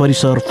मन्दिर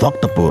परिसर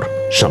भक्तपुर।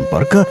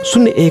 सम्पर्क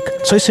 01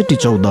 66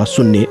 14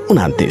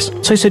 029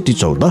 66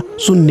 14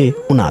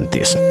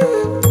 029।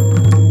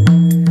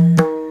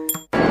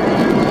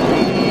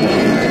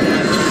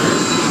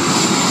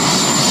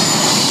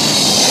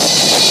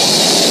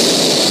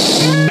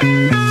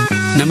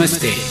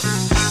 Namaste.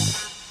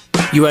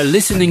 You are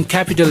listening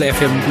Capital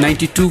FM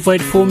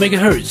 92.4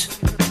 MHz,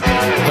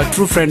 a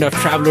true friend of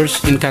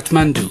travelers in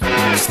Kathmandu.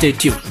 Stay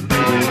tuned.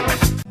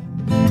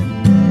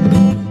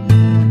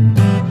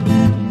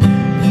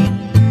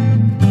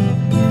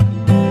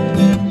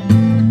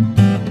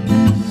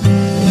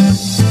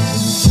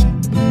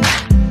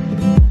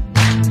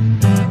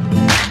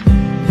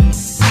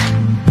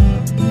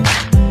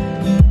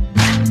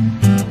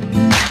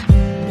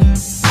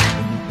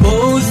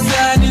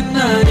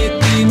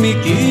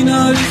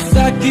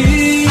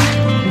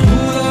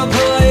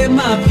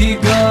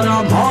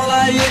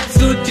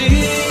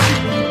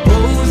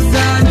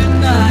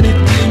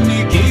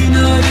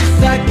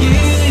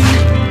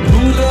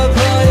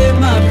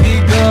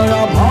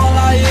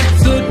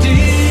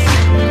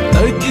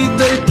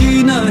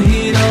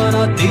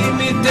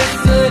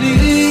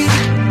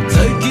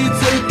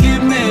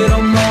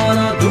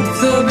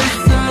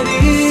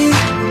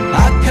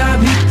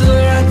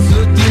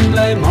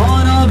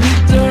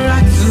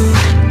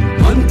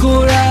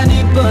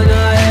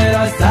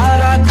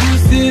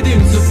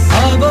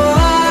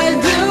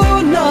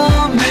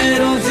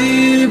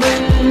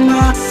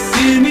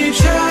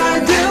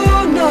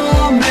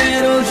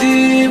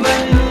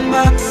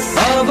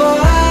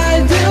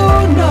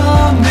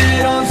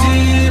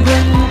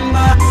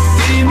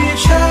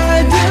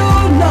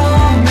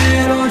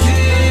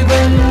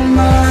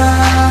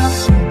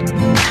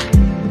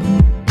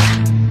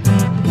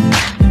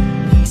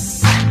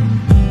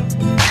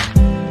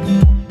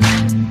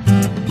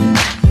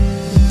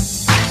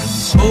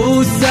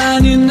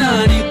 सानी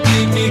नानी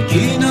तिमी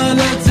किन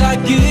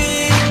लजाकी